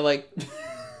 And then I like...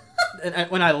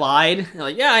 when I lied, they're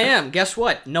like, yeah, I am. Guess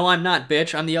what? No, I'm not,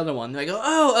 bitch. I'm the other one. They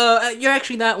go, you're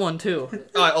actually that one, too.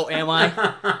 Am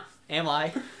I? Am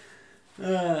I?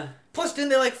 Plus, didn't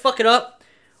they, like, fuck it up?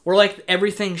 Where, like,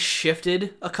 everything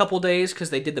shifted a couple days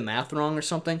because they did the math wrong or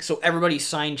something. So everybody's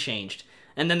sign changed.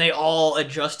 And then they all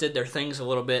adjusted their things a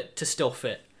little bit to still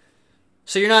fit.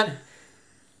 So you're not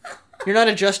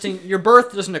adjusting. Your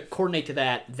birth doesn't coordinate to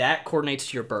that. That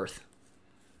coordinates to your birth.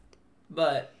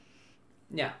 But,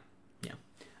 yeah. Yeah.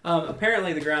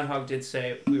 Apparently the groundhog did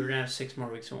say we were going to have 6 more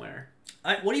weeks of winter.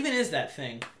 What even is that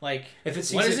thing? Like, if it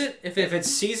sees what is it? If it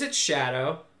sees its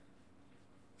shadow,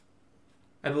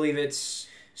 I believe it's...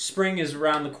 Spring is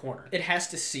around the corner. It has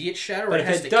to see its shadow, but or it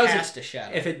has to cast a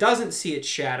shadow? If it doesn't see its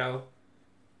shadow,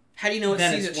 how do you know it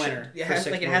then sees it's its winter? It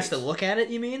has to look at it,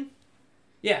 you mean?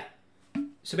 Yeah.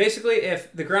 So basically,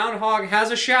 if the groundhog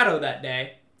has a shadow that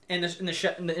day, And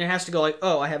it has to go like,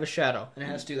 oh, I have a shadow, and it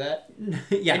has to do that.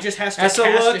 yeah, It just has to has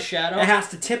cast look, a shadow. It has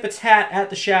to tip its hat at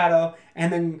the shadow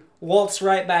and then waltz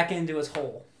right back into its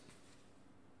hole.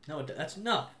 No, that's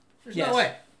no. There's Yes. no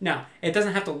way. No, it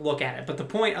doesn't have to look at it. But the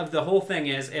point of the whole thing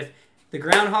is, if the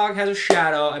groundhog has a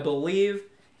shadow, I believe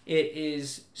it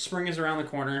is spring is around the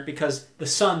corner because the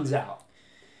sun's out.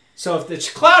 So if it's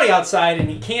cloudy outside and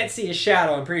he can't see his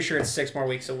shadow, I'm pretty sure it's 6 more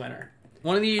weeks of winter.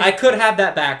 One of these. I could have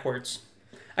that backwards.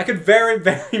 I could very,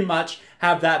 very much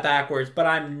have that backwards, but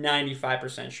I'm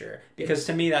 95% sure. Because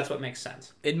to me, that's what makes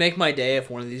sense. It'd make my day if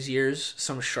one of these years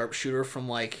some sharpshooter from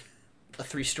like a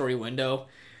 3-story window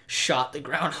shot the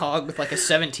groundhog with like a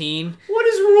 17. What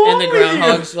is wrong And the with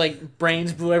groundhog's like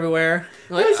brains blew everywhere.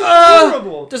 Like, That's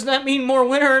horrible. does that mean more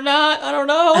winter or not? I don't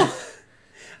know.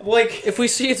 Like, If we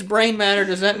see its brain matter,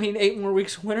 does that mean 8 more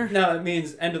weeks of winter? no, it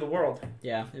means end of the world.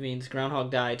 Yeah, it means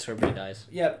groundhog died, so everybody dies.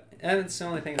 Yep, and it's the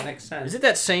only thing that makes sense. Is it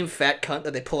that same fat cunt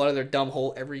that they pull out of their dumb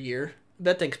hole every year?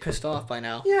 That thing's pissed off by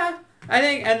now. Yeah, I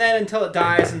think, and then until it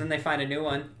dies, and then they find a new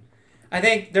one. I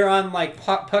think they're on like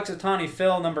Puxatawny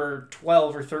Phil number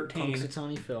 12 or 13.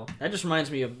 Punxsutawney Phil. That just reminds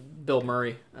me of Bill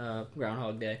Murray,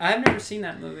 Groundhog Day. I've never seen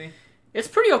that movie, It's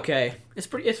pretty okay.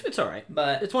 It's all right.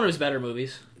 but It's one of his better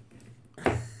movies.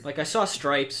 Like, I saw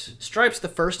Stripes. Stripes, the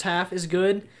first half is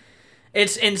good.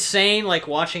 It's insane, like,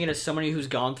 watching it as somebody who's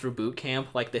gone through boot camp.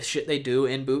 Like, the shit they do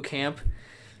in boot camp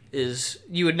is...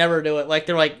 You would never do it. Like,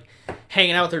 they're, like,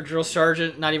 hanging out with their drill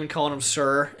sergeant, not even calling him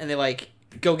sir, and they, like,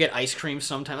 go get ice cream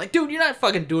sometime. Like, dude, you're not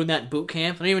fucking doing that in boot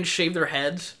camp. They don't even shave their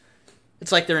heads.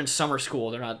 It's like they're in summer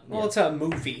school. They're not... well, it's a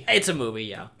movie. It's a movie,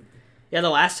 yeah. Yeah, the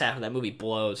last half of that movie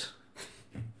blows.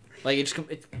 Like,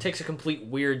 it takes a complete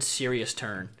weird, serious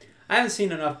turn. I haven't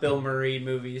seen enough Bill Murray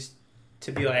movies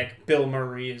to be like, Bill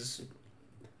Murray is...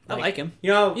 I like him.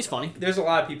 You know, He's funny. there's a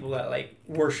lot of people that like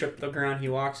worship the ground he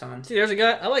walks on. See, there's a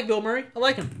guy. I like Bill Murray. I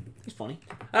like him. He's funny.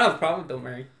 I don't have a problem with Bill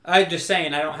Murray. I'm just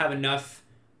saying I don't have enough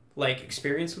like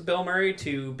experience with Bill Murray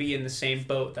to be in the same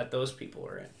boat that those people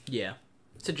are in. Yeah.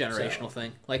 It's a generational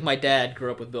thing. Like, my dad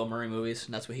grew up with Bill Murray movies,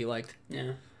 and that's what he liked.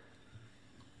 Yeah.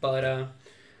 But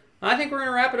I think we're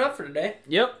gonna wrap it up for today.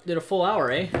 Yep. Did a full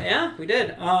hour, eh? Yeah, we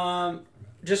did.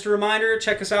 Just a reminder,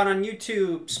 check us out on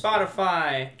YouTube,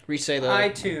 Spotify, Re-say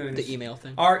iTunes. the email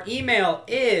thing. Our email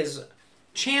is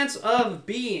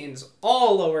chanceofbeans,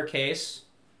 all lowercase,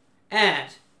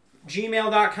 at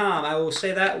gmail.com. I will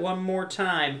say that one more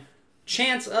time.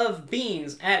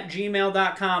 chanceofbeans at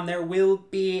gmail.com. There will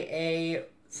be a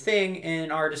thing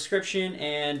in our description,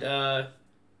 and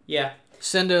yeah.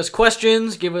 Send us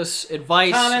questions, give us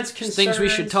advice, Comments, things we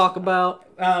should concerns. talk about.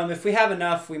 If we have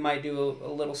enough, we might do a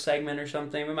little segment or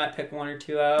something. We might pick one or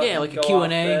two out. Yeah, and like a go Q&A. off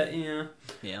that, yeah.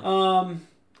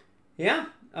 Yeah.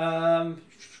 Yeah.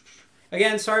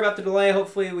 Again, sorry about the delay.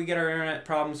 Hopefully we get our internet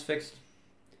problems fixed.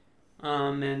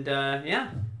 Yeah.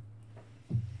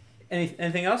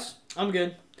 Anything else? I'm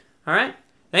good. All right.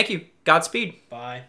 Thank you. Godspeed.